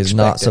 Correct. It is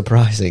not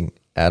surprising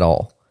at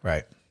all.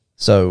 Right.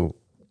 So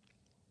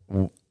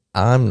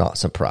I'm not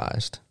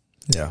surprised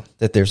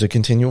that there's a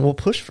continual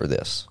push for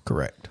this.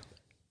 Correct.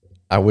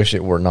 I wish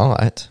it were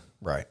not.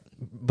 Right.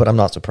 But I'm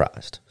not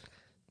surprised.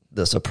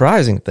 The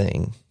surprising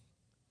thing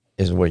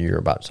is what you're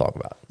about to talk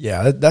about.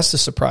 Yeah, that's the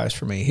surprise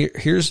for me.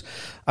 Here's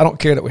I don't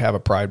care that we have a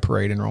Pride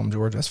Parade in Rome,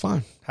 Georgia. That's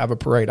fine. Have a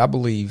parade. I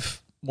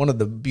believe one of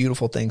the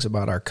beautiful things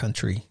about our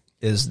country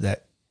is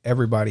that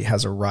everybody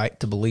has a right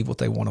to believe what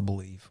they want to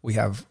believe. We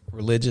have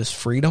religious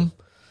freedom.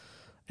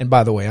 And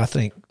by the way, I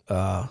think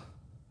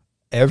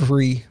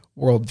every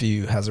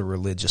worldview has a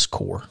religious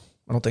core.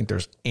 I don't think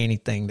there's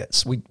anything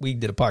that's, we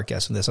did a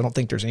podcast on this. I don't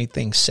think there's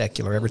anything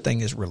secular.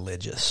 Everything is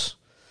religious.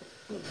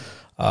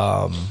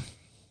 And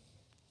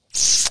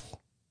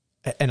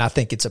I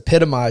think it's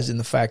epitomized in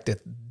the fact that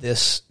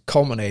this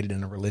culminated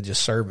in a religious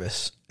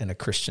service in a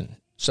Christian,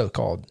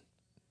 so-called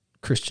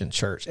Christian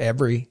church.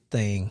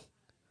 Everything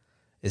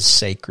is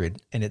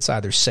sacred, and it's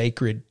either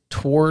sacred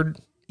toward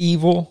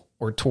evil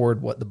or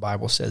toward what the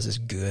Bible says is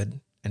good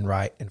and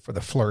right and for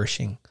the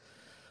flourishing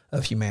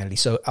of humanity.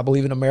 So I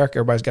believe in America,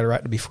 everybody's got a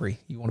right to be free.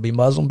 You want to be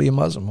Muslim, be a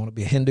Muslim. You want to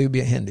be a Hindu,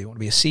 be a Hindu. You want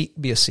to be a Sikh,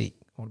 be a Sikh.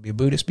 You want to be a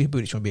Buddhist, be a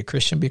Buddhist. You want to be a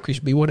Christian,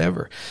 be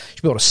whatever. You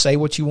should be able to say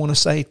what you want to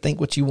say, think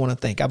what you want to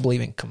think. I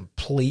believe in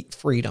complete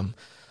freedom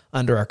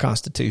under our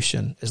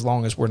Constitution, as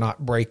long as we're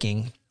not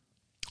breaking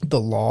the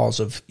laws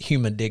of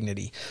human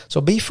dignity.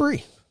 So be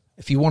free.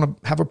 If you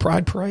want to have a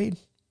pride parade,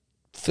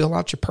 fill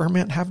out your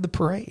permit and have the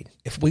parade.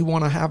 If we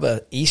want to have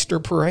an Easter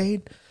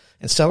parade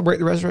and celebrate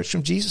the resurrection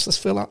of Jesus, let's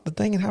fill out the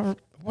thing and have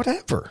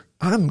whatever.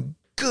 I'm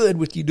good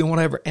with you doing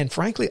whatever. And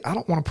frankly, I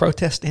don't want to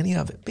protest any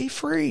of it. Be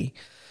free.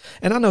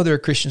 And I know there are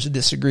Christians who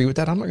disagree with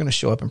that. I'm not going to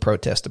show up and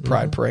protest the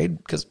pride parade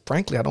because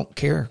frankly, I don't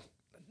care.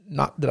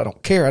 Not that I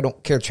don't care. I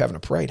don't care that you're having a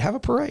parade. Have a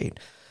parade.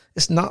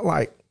 It's not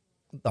like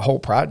the whole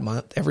Pride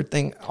Month,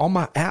 everything, all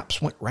my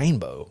apps went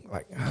rainbow.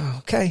 Like, oh,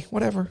 okay,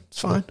 whatever. It's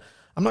fine.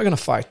 I'm not going to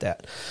fight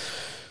that.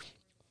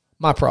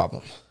 My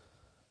problem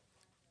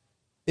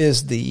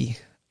is the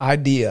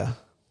idea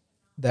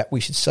that we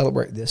should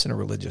celebrate this in a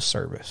religious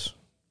service.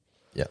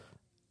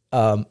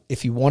 Yeah.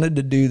 If you wanted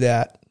to do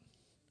that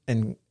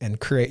and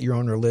create your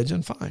own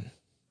religion, fine.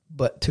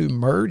 But to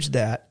merge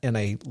that in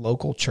a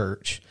local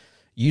church,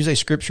 use a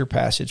scripture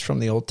passage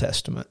from the Old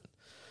Testament,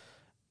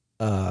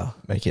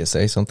 make it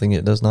say something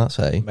it does not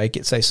say. Make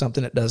it say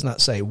something it does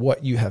not say.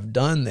 What you have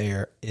done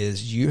there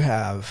is you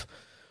have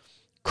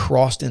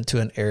crossed into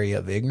an area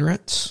of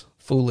ignorance,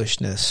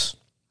 foolishness,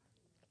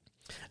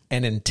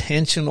 and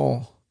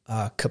intentional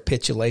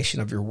capitulation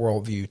of your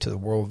worldview to the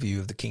worldview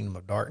of the kingdom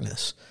of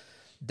darkness.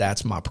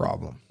 That's my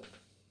problem.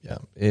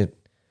 Yeah.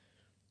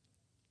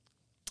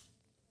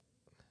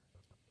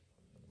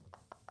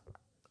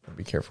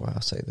 Be careful how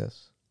I say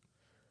this,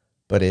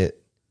 but it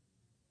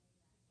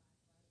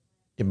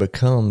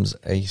becomes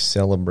a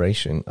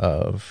celebration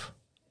of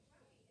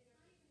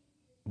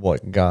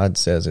what God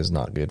says is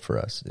not good for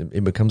us.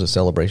 It becomes a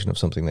celebration of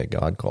something that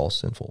God calls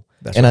sinful.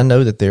 That's and right. I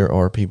know that there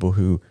are people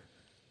who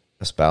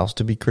espouse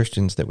to be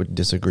Christians that would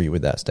disagree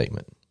with that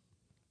statement,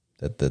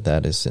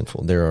 that is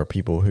sinful. There are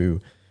people who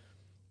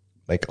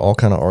make all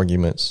kind of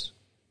arguments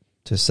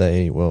to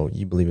say, well,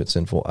 you believe it's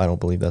sinful. I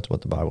don't believe that's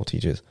what the Bible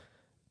teaches.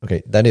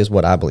 Okay, that is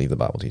what I believe the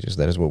Bible teaches.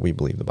 That is what we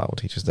believe the Bible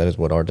teaches. That is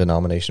what our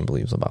denomination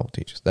believes the Bible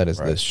teaches. That is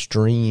the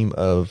stream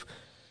of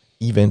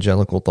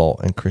evangelical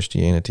thought and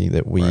Christianity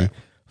that we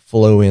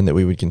flow in, that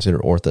we would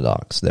consider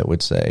orthodox, that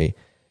would say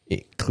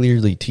it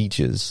clearly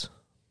teaches,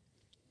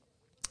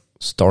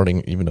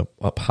 starting even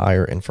up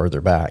higher and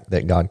further back,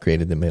 that God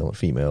created the male and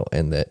female,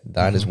 and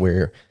that is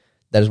where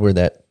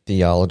that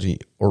theology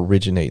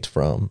originates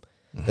from,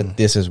 that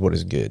this is what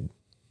is good.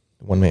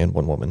 One man,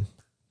 one woman,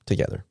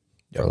 together.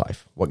 For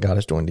life. What God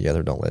has joined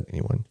together, don't let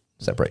anyone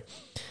separate.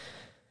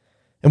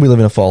 And we live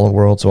in a fallen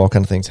world, so all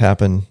kind of things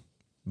happen.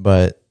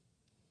 But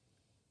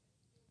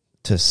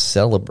to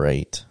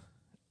celebrate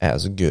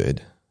as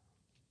good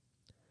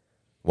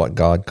what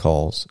God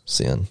calls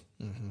sin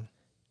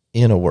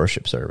in a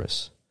worship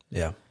service.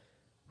 Yeah.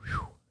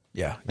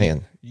 Yeah.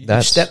 Man,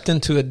 you stepped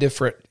into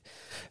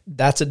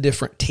that's a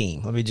different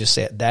team. Let me just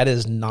say it. That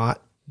is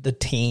not the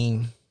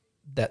team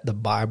that the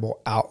Bible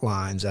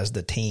outlines as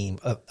the team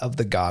of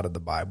the God of the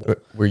Bible.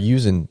 We're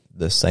using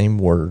the same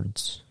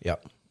words.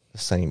 Yep. The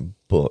same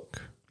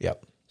book.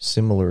 Yep.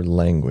 Similar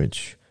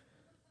language,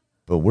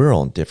 but we're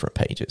on different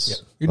pages. Yep.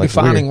 You're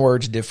defining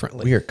words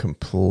differently. We are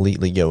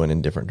completely going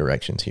in different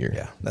directions here.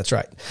 Yeah, that's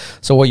right.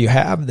 So what you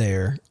have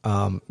there,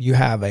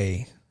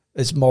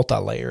 it's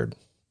multi-layered.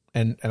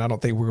 And I don't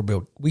think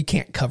we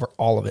can't cover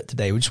all of it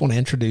today. We just want to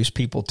introduce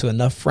people to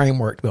enough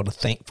framework to be able to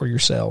think for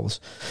yourselves,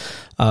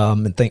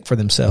 and think for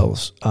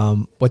themselves.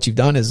 What you've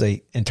done is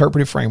a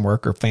interpretive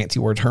framework, or fancy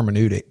word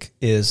hermeneutic,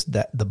 is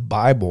that the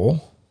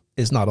Bible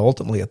is not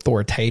ultimately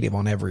authoritative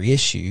on every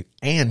issue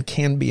and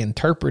can be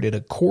interpreted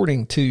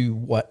according to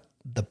what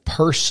the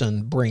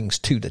person brings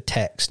to the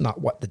text, not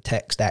what the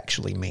text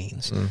actually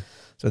means.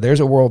 So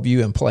there's a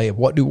worldview in play of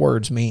what do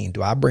words mean?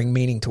 Do I bring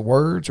meaning to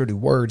words, or do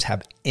words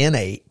have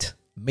innate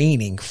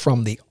meaning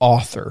from the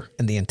author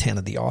and the intent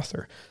of the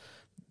author?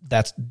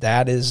 That's called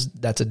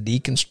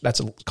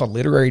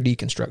literary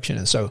deconstruction.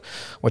 And so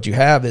what you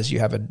have is you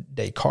have a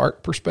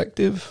Descartes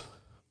perspective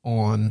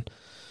on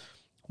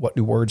what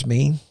do words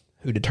mean,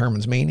 who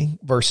determines meaning,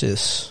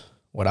 versus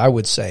what I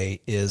would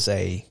say is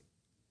a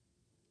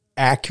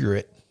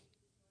accurate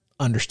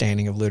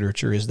understanding of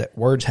literature, is that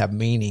words have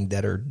meaning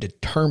that are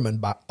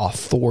determined by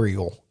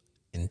authorial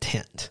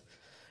intent.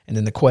 And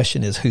then the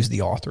question is, who's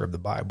the author of the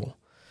Bible?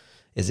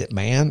 Is it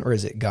man or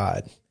is it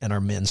God? And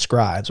are men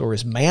scribes? Or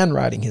is man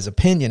writing his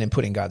opinion and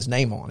putting God's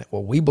name on it?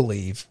 Well, we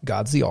believe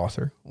God's the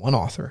author, one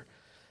author,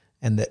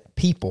 and that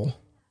people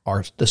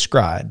are the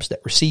scribes that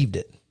received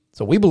it.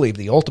 So we believe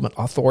the ultimate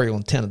authorial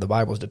intent of the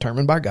Bible is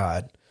determined by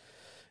God.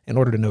 In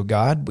order to know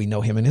God, we know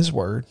him in his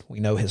word.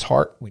 We know his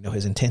heart. We know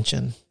his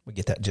intention. We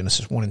get that in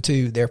Genesis 1 and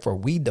 2. Therefore,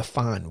 we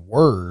define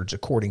words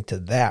according to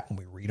that when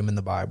we read them in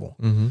the Bible.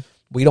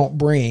 We don't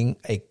bring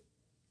a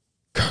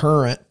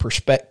current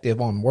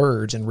perspective on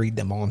words and read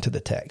them onto the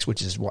text,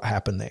 which is what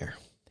happened there.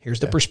 Here's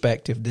the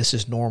perspective. This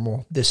is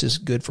normal. This is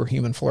good for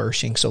human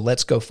flourishing. So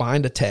let's go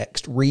find a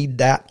text, read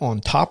that on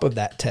top of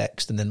that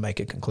text, and then make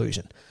a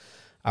conclusion.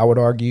 I would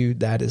argue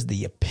that is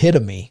the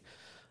epitome.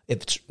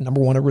 It's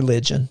number one, a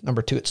religion.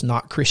 Number two, it's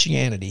not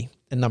Christianity.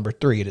 And number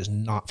three, it is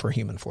not for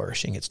human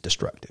flourishing. It's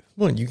destructive.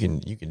 Well, you can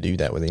do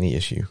that with any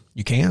issue.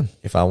 You can.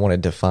 If I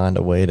wanted to find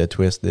a way to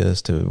twist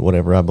this to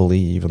whatever I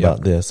believe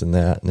about this and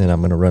that, and then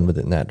I'm going to run with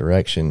it in that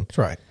direction. That's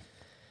right.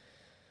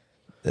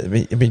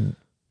 I mean,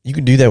 you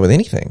can do that with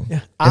anything.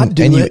 Yeah, and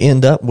you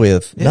end up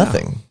with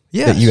nothing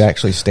that you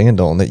actually stand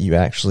on, that you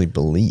actually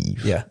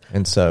believe. Yeah.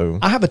 And so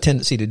I have a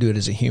tendency to do it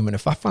as a human.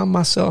 If I find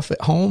myself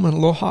at home in a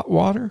little hot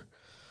water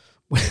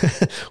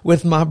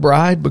with my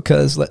bride,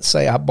 because let's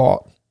say I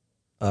bought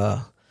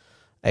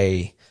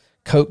a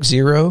Coke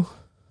Zero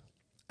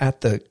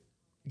at the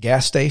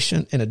gas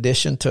station in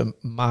addition to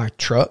my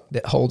truck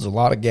that holds a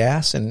lot of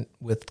gas, and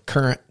with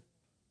current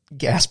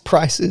gas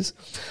prices,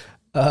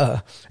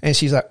 and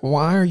she's like,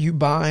 why are you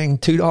buying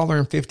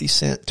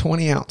 $2.50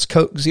 20-ounce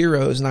Coke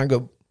Zeros? And I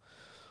go,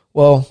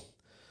 well,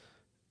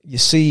 you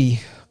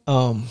see,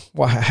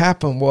 what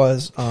happened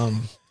was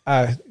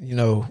I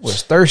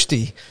was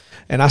thirsty,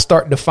 and I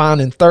start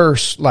defining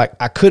thirst like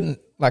I couldn't.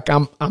 Like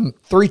I'm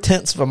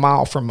 0.3 of a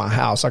mile from my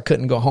house. I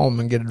couldn't go home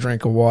and get a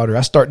drink of water.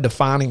 I start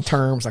defining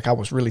terms like I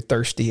was really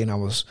thirsty, and I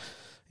was,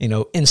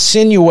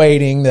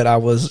 insinuating that I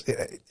was,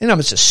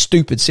 it's a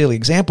stupid, silly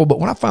example, but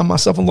when I find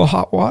myself in a little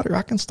hot water,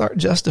 I can start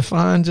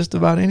justifying just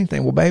about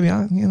anything. Well, baby,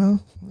 well,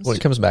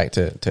 it comes back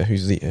to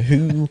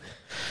who,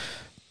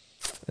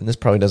 and this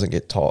probably doesn't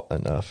get taught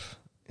enough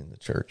in the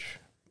church.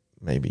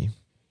 Maybe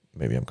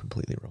I'm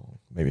completely wrong.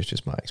 Maybe it's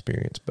just my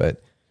experience,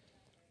 but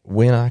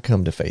when I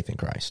come to faith in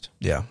Christ,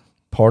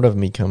 part of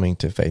me coming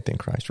to faith in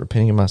Christ,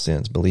 repenting of my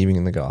sins, believing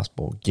in the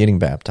gospel, getting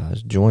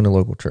baptized, join a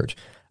local church,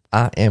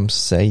 I am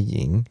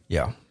saying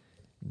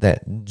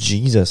that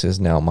Jesus is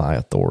now my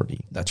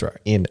authority. That's right.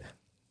 In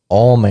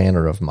all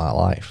manner of my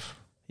life.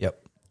 Yep.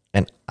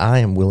 And I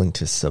am willing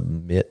to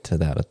submit to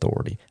that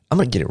authority. I'm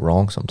going to get it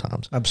wrong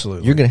sometimes.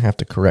 Absolutely. You're going to have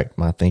to correct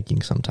my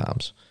thinking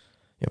sometimes.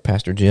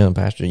 Pastor Jim,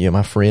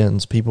 my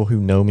friends, people who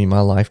know me,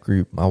 my life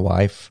group, my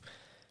wife,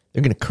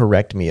 they're going to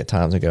correct me at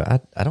times and go,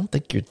 I don't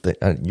think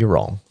you're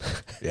wrong.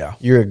 Yeah.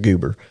 You're a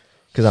goober,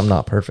 because I'm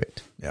not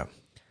perfect. Yeah.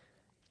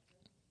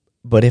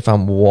 But if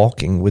I'm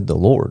walking with the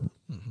Lord,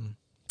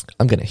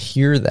 I'm going to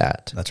hear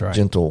that. That's right.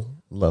 Gentle,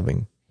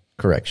 loving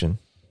correction.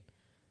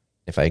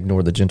 If I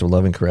ignore the gentle,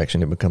 loving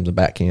correction, it becomes a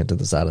backhand to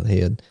the side of the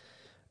head.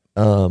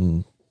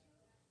 And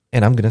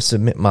I'm going to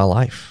submit my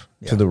life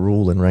to the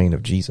rule and reign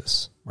of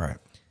Jesus. Right.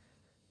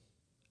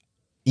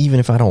 Even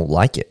if I don't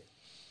like it,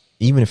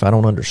 even if I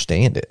don't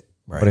understand it.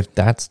 Right. But if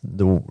that's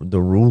the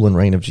rule and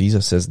reign of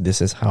Jesus, says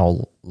this is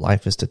how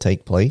life is to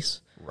take place.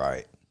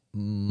 Right.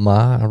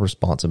 My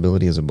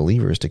responsibility as a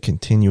believer is to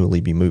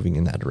continually be moving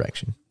in that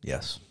direction.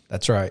 Yes,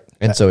 that's right.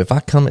 And so if I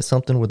come at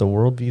something with a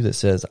worldview that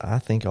says, I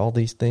think all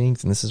these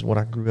things, and this is what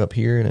I grew up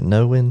hearing and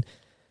knowing,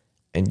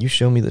 and you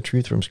show me the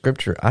truth from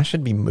Scripture, I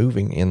should be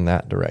moving in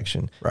that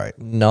direction. Right.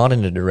 Not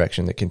in a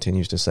direction that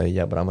continues to say,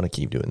 yeah, but I'm going to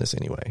keep doing this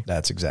anyway.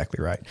 That's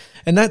exactly right.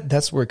 And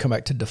that's where we come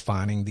back to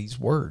defining these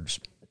words.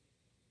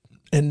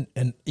 And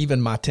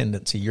even my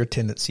tendency, your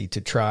tendency to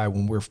try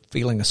when we're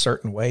feeling a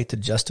certain way to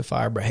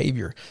justify our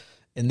behavior.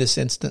 In this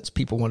instance,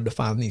 people want to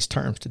define these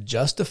terms to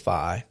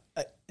justify,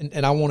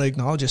 and I want to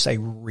acknowledge it's a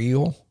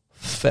real,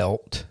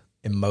 felt,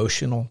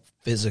 emotional,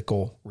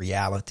 physical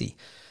reality.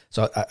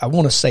 So I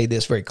want to say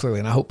this very clearly,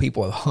 and I hope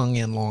people have hung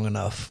in long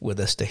enough with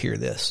us to hear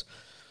this,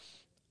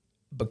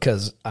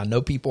 because I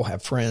know people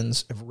have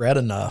friends, have read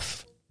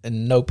enough,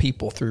 and know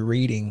people through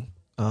reading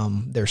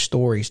their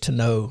stories to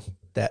know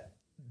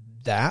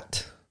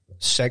that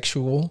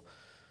sexual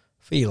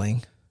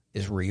feeling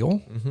is real.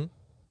 Mm-hmm.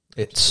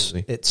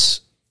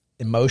 It's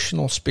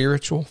emotional,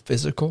 spiritual,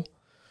 physical.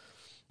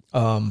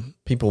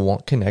 People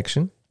want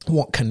connection,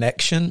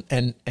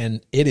 and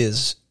it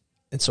is.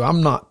 And so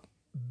I'm not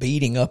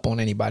beating up on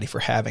anybody for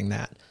having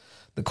that.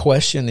 The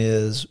question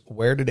is,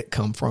 where did it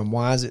come from?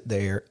 Why is it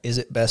there? Is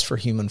it best for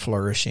human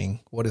flourishing?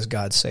 What does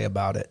God say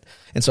about it?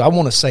 And so I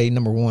want to say,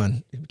 number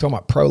one, if you're talking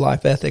about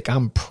pro-life ethic,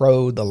 I'm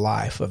pro the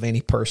life of any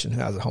person who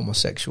has a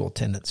homosexual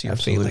tendency or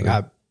Absolutely.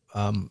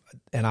 feeling.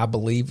 And I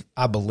believe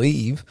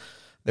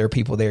there are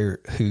people there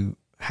who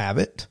have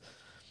it,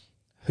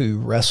 who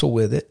wrestle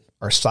with it,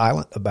 are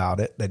silent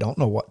about it. They don't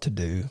know what to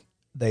do.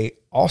 They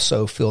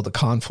also feel the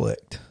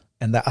conflict,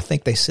 and I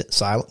think they sit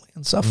silently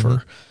and suffer.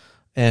 Mm-hmm.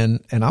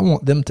 And I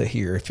want them to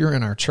hear, if you're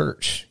in our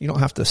church, you don't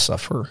have to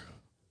suffer.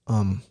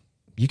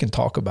 You can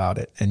talk about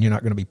it, and you're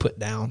not going to be put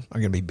down or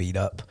going to be beat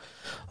up.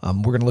 We're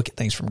going to look at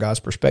things from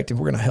God's perspective.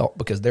 We're going to help,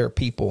 because there are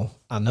people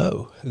I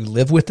know who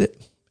live with it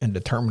and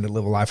determined to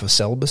live a life of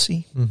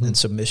celibacy and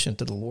submission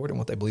to the Lord and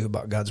what they believe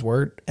about God's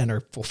word, and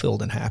are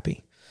fulfilled and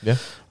happy. Yeah.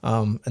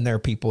 And there are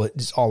people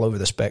just all over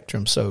the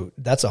spectrum. So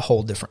that's a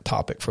whole different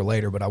topic for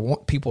later, but I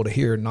want people to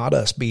hear not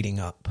us beating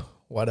up.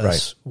 What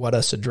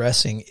us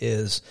addressing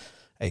is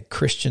a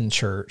Christian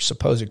church,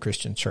 supposed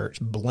Christian church,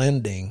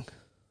 blending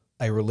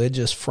a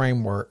religious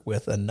framework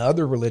with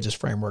another religious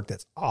framework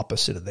that's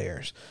opposite of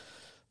theirs.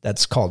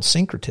 That's called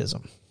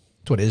syncretism.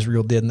 That's what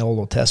Israel did in the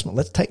Old Testament.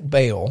 Let's take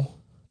Baal,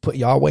 put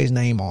Yahweh's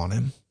name on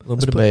him. A little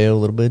bit of Baal, a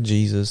little bit of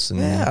Jesus. And,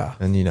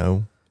 and you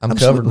know, I'm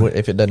Absolutely. covered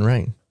if it doesn't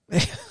rain.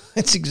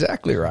 That's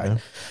exactly right. Yeah.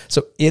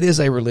 So it is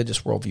a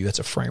religious worldview. It's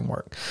a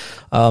framework.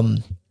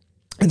 And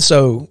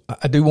so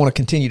I do want to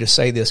continue to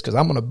say this because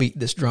I'm going to beat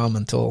this drum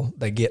until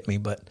they get me.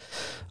 But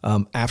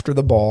After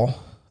the Ball,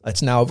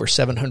 it's now over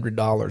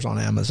 $700 on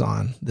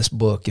Amazon, this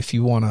book. If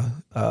you want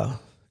to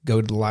go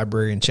to the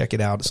library and check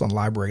it out, it's on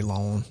library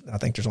loan. I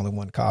think there's only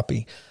one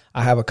copy.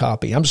 I have a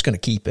copy. I'm just going to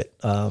keep it.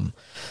 And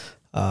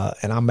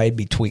I may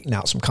be tweeting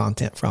out some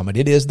content from it.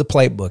 It is the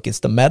playbook. It's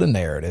the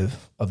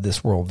meta-narrative of this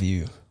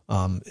worldview.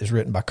 Is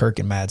written by Kirk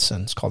and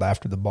Madsen. It's called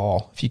After the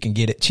Ball. If you can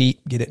get it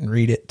cheap, get it and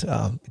read it.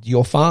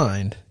 You'll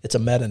find it's a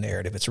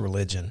meta-narrative. It's a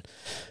religion.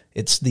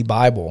 It's the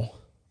Bible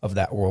of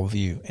that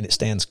worldview, and it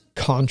stands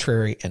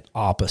contrary and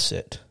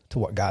opposite to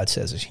what God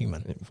says is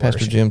human.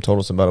 Pastor Jim told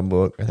us about a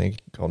book, I think,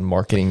 called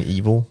Marketing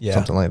Evil,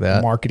 something like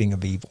that. Marketing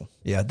of Evil.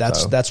 Yeah,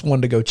 that's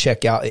one to go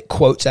check out. It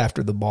quotes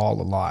After the Ball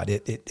a lot.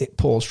 It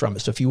pulls from it.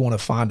 So if you want to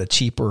find a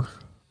cheaper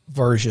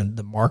version,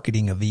 the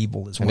Marketing of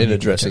Evil is one. And it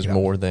addresses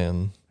more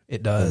than...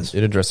 It does.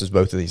 It addresses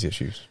both of these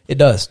issues. It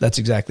does. That's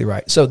exactly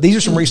right. So these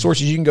are some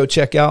resources you can go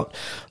check out.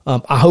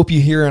 I hope you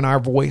hear in our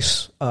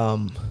voice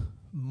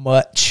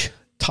much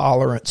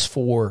tolerance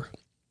for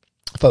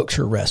folks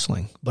who are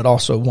wrestling, but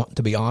also want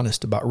to be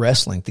honest about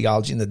wrestling,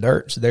 theology in the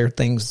dirt. So there are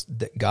things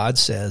that God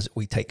says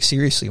we take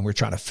seriously, and we're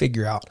trying to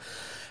figure out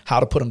how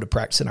to put them to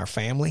practice in our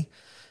family,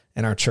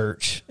 in our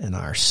church, in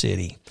our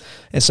city.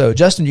 And so,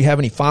 Justin, do you have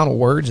any final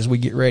words as we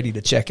get ready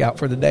to check out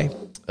for the day?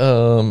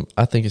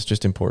 I think it's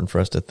just important for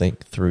us to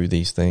think through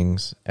these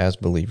things as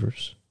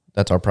believers.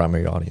 That's our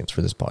primary audience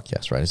for this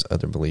podcast, right? Is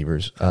other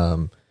believers.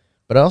 But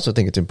I also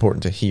think it's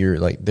important to hear,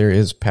 like, there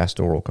is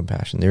pastoral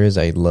compassion. There is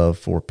a love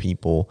for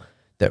people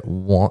that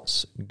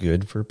wants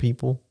good for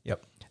people.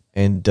 Yep.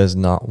 And does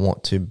not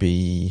want to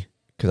be,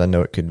 because I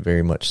know it could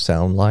very much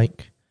sound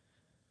like,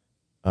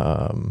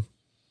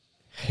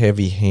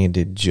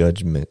 heavy-handed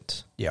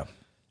judgment. Yeah.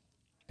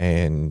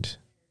 And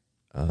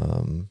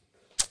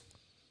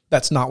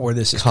that's not where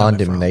this is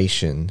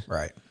condemnation,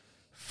 right?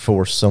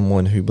 For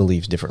someone who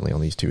believes differently on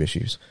these two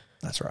issues.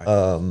 That's right.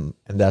 And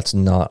that's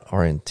not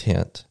our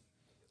intent.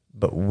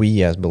 But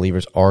we as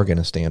believers are going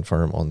to stand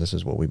firm on this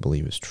is what we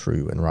believe is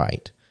true and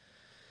right.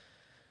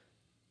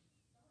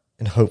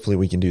 And hopefully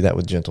we can do that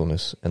with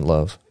gentleness and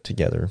love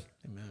together.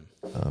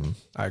 Amen.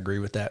 I agree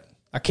with that.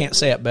 I can't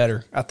say it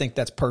better. I think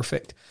that's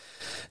perfect.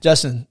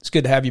 Justin, it's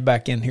good to have you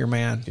back in here,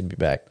 man. Good to be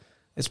back.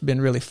 It's been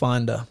really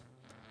fun to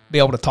be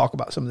able to talk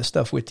about some of this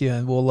stuff with you,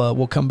 and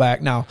we'll come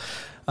back. Now,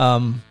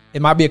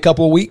 it might be a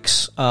couple of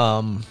weeks.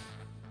 Some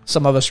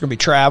of us are going to be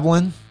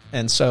traveling,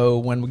 and so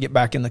when we get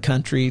back in the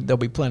country, there'll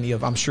be plenty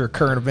of, I'm sure,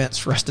 current events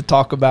for us to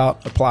talk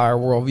about, apply our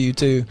worldview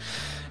to.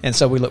 And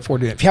so we look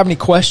forward to it. If you have any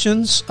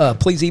questions,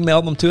 please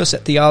email them to us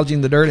at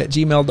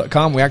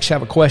theologyinthedirt@gmail.com. We actually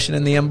have a question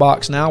in the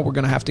inbox now we're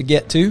going to have to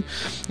get to.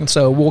 And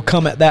so we'll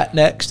come at that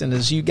next. And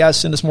as you guys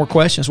send us more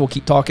questions, we'll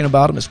keep talking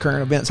about them. As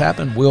current events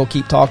happen, we'll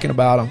keep talking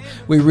about them.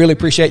 We really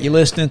appreciate you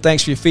listening.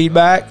 Thanks for your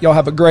feedback. Y'all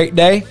have a great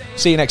day.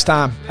 See you next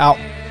time.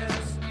 Out.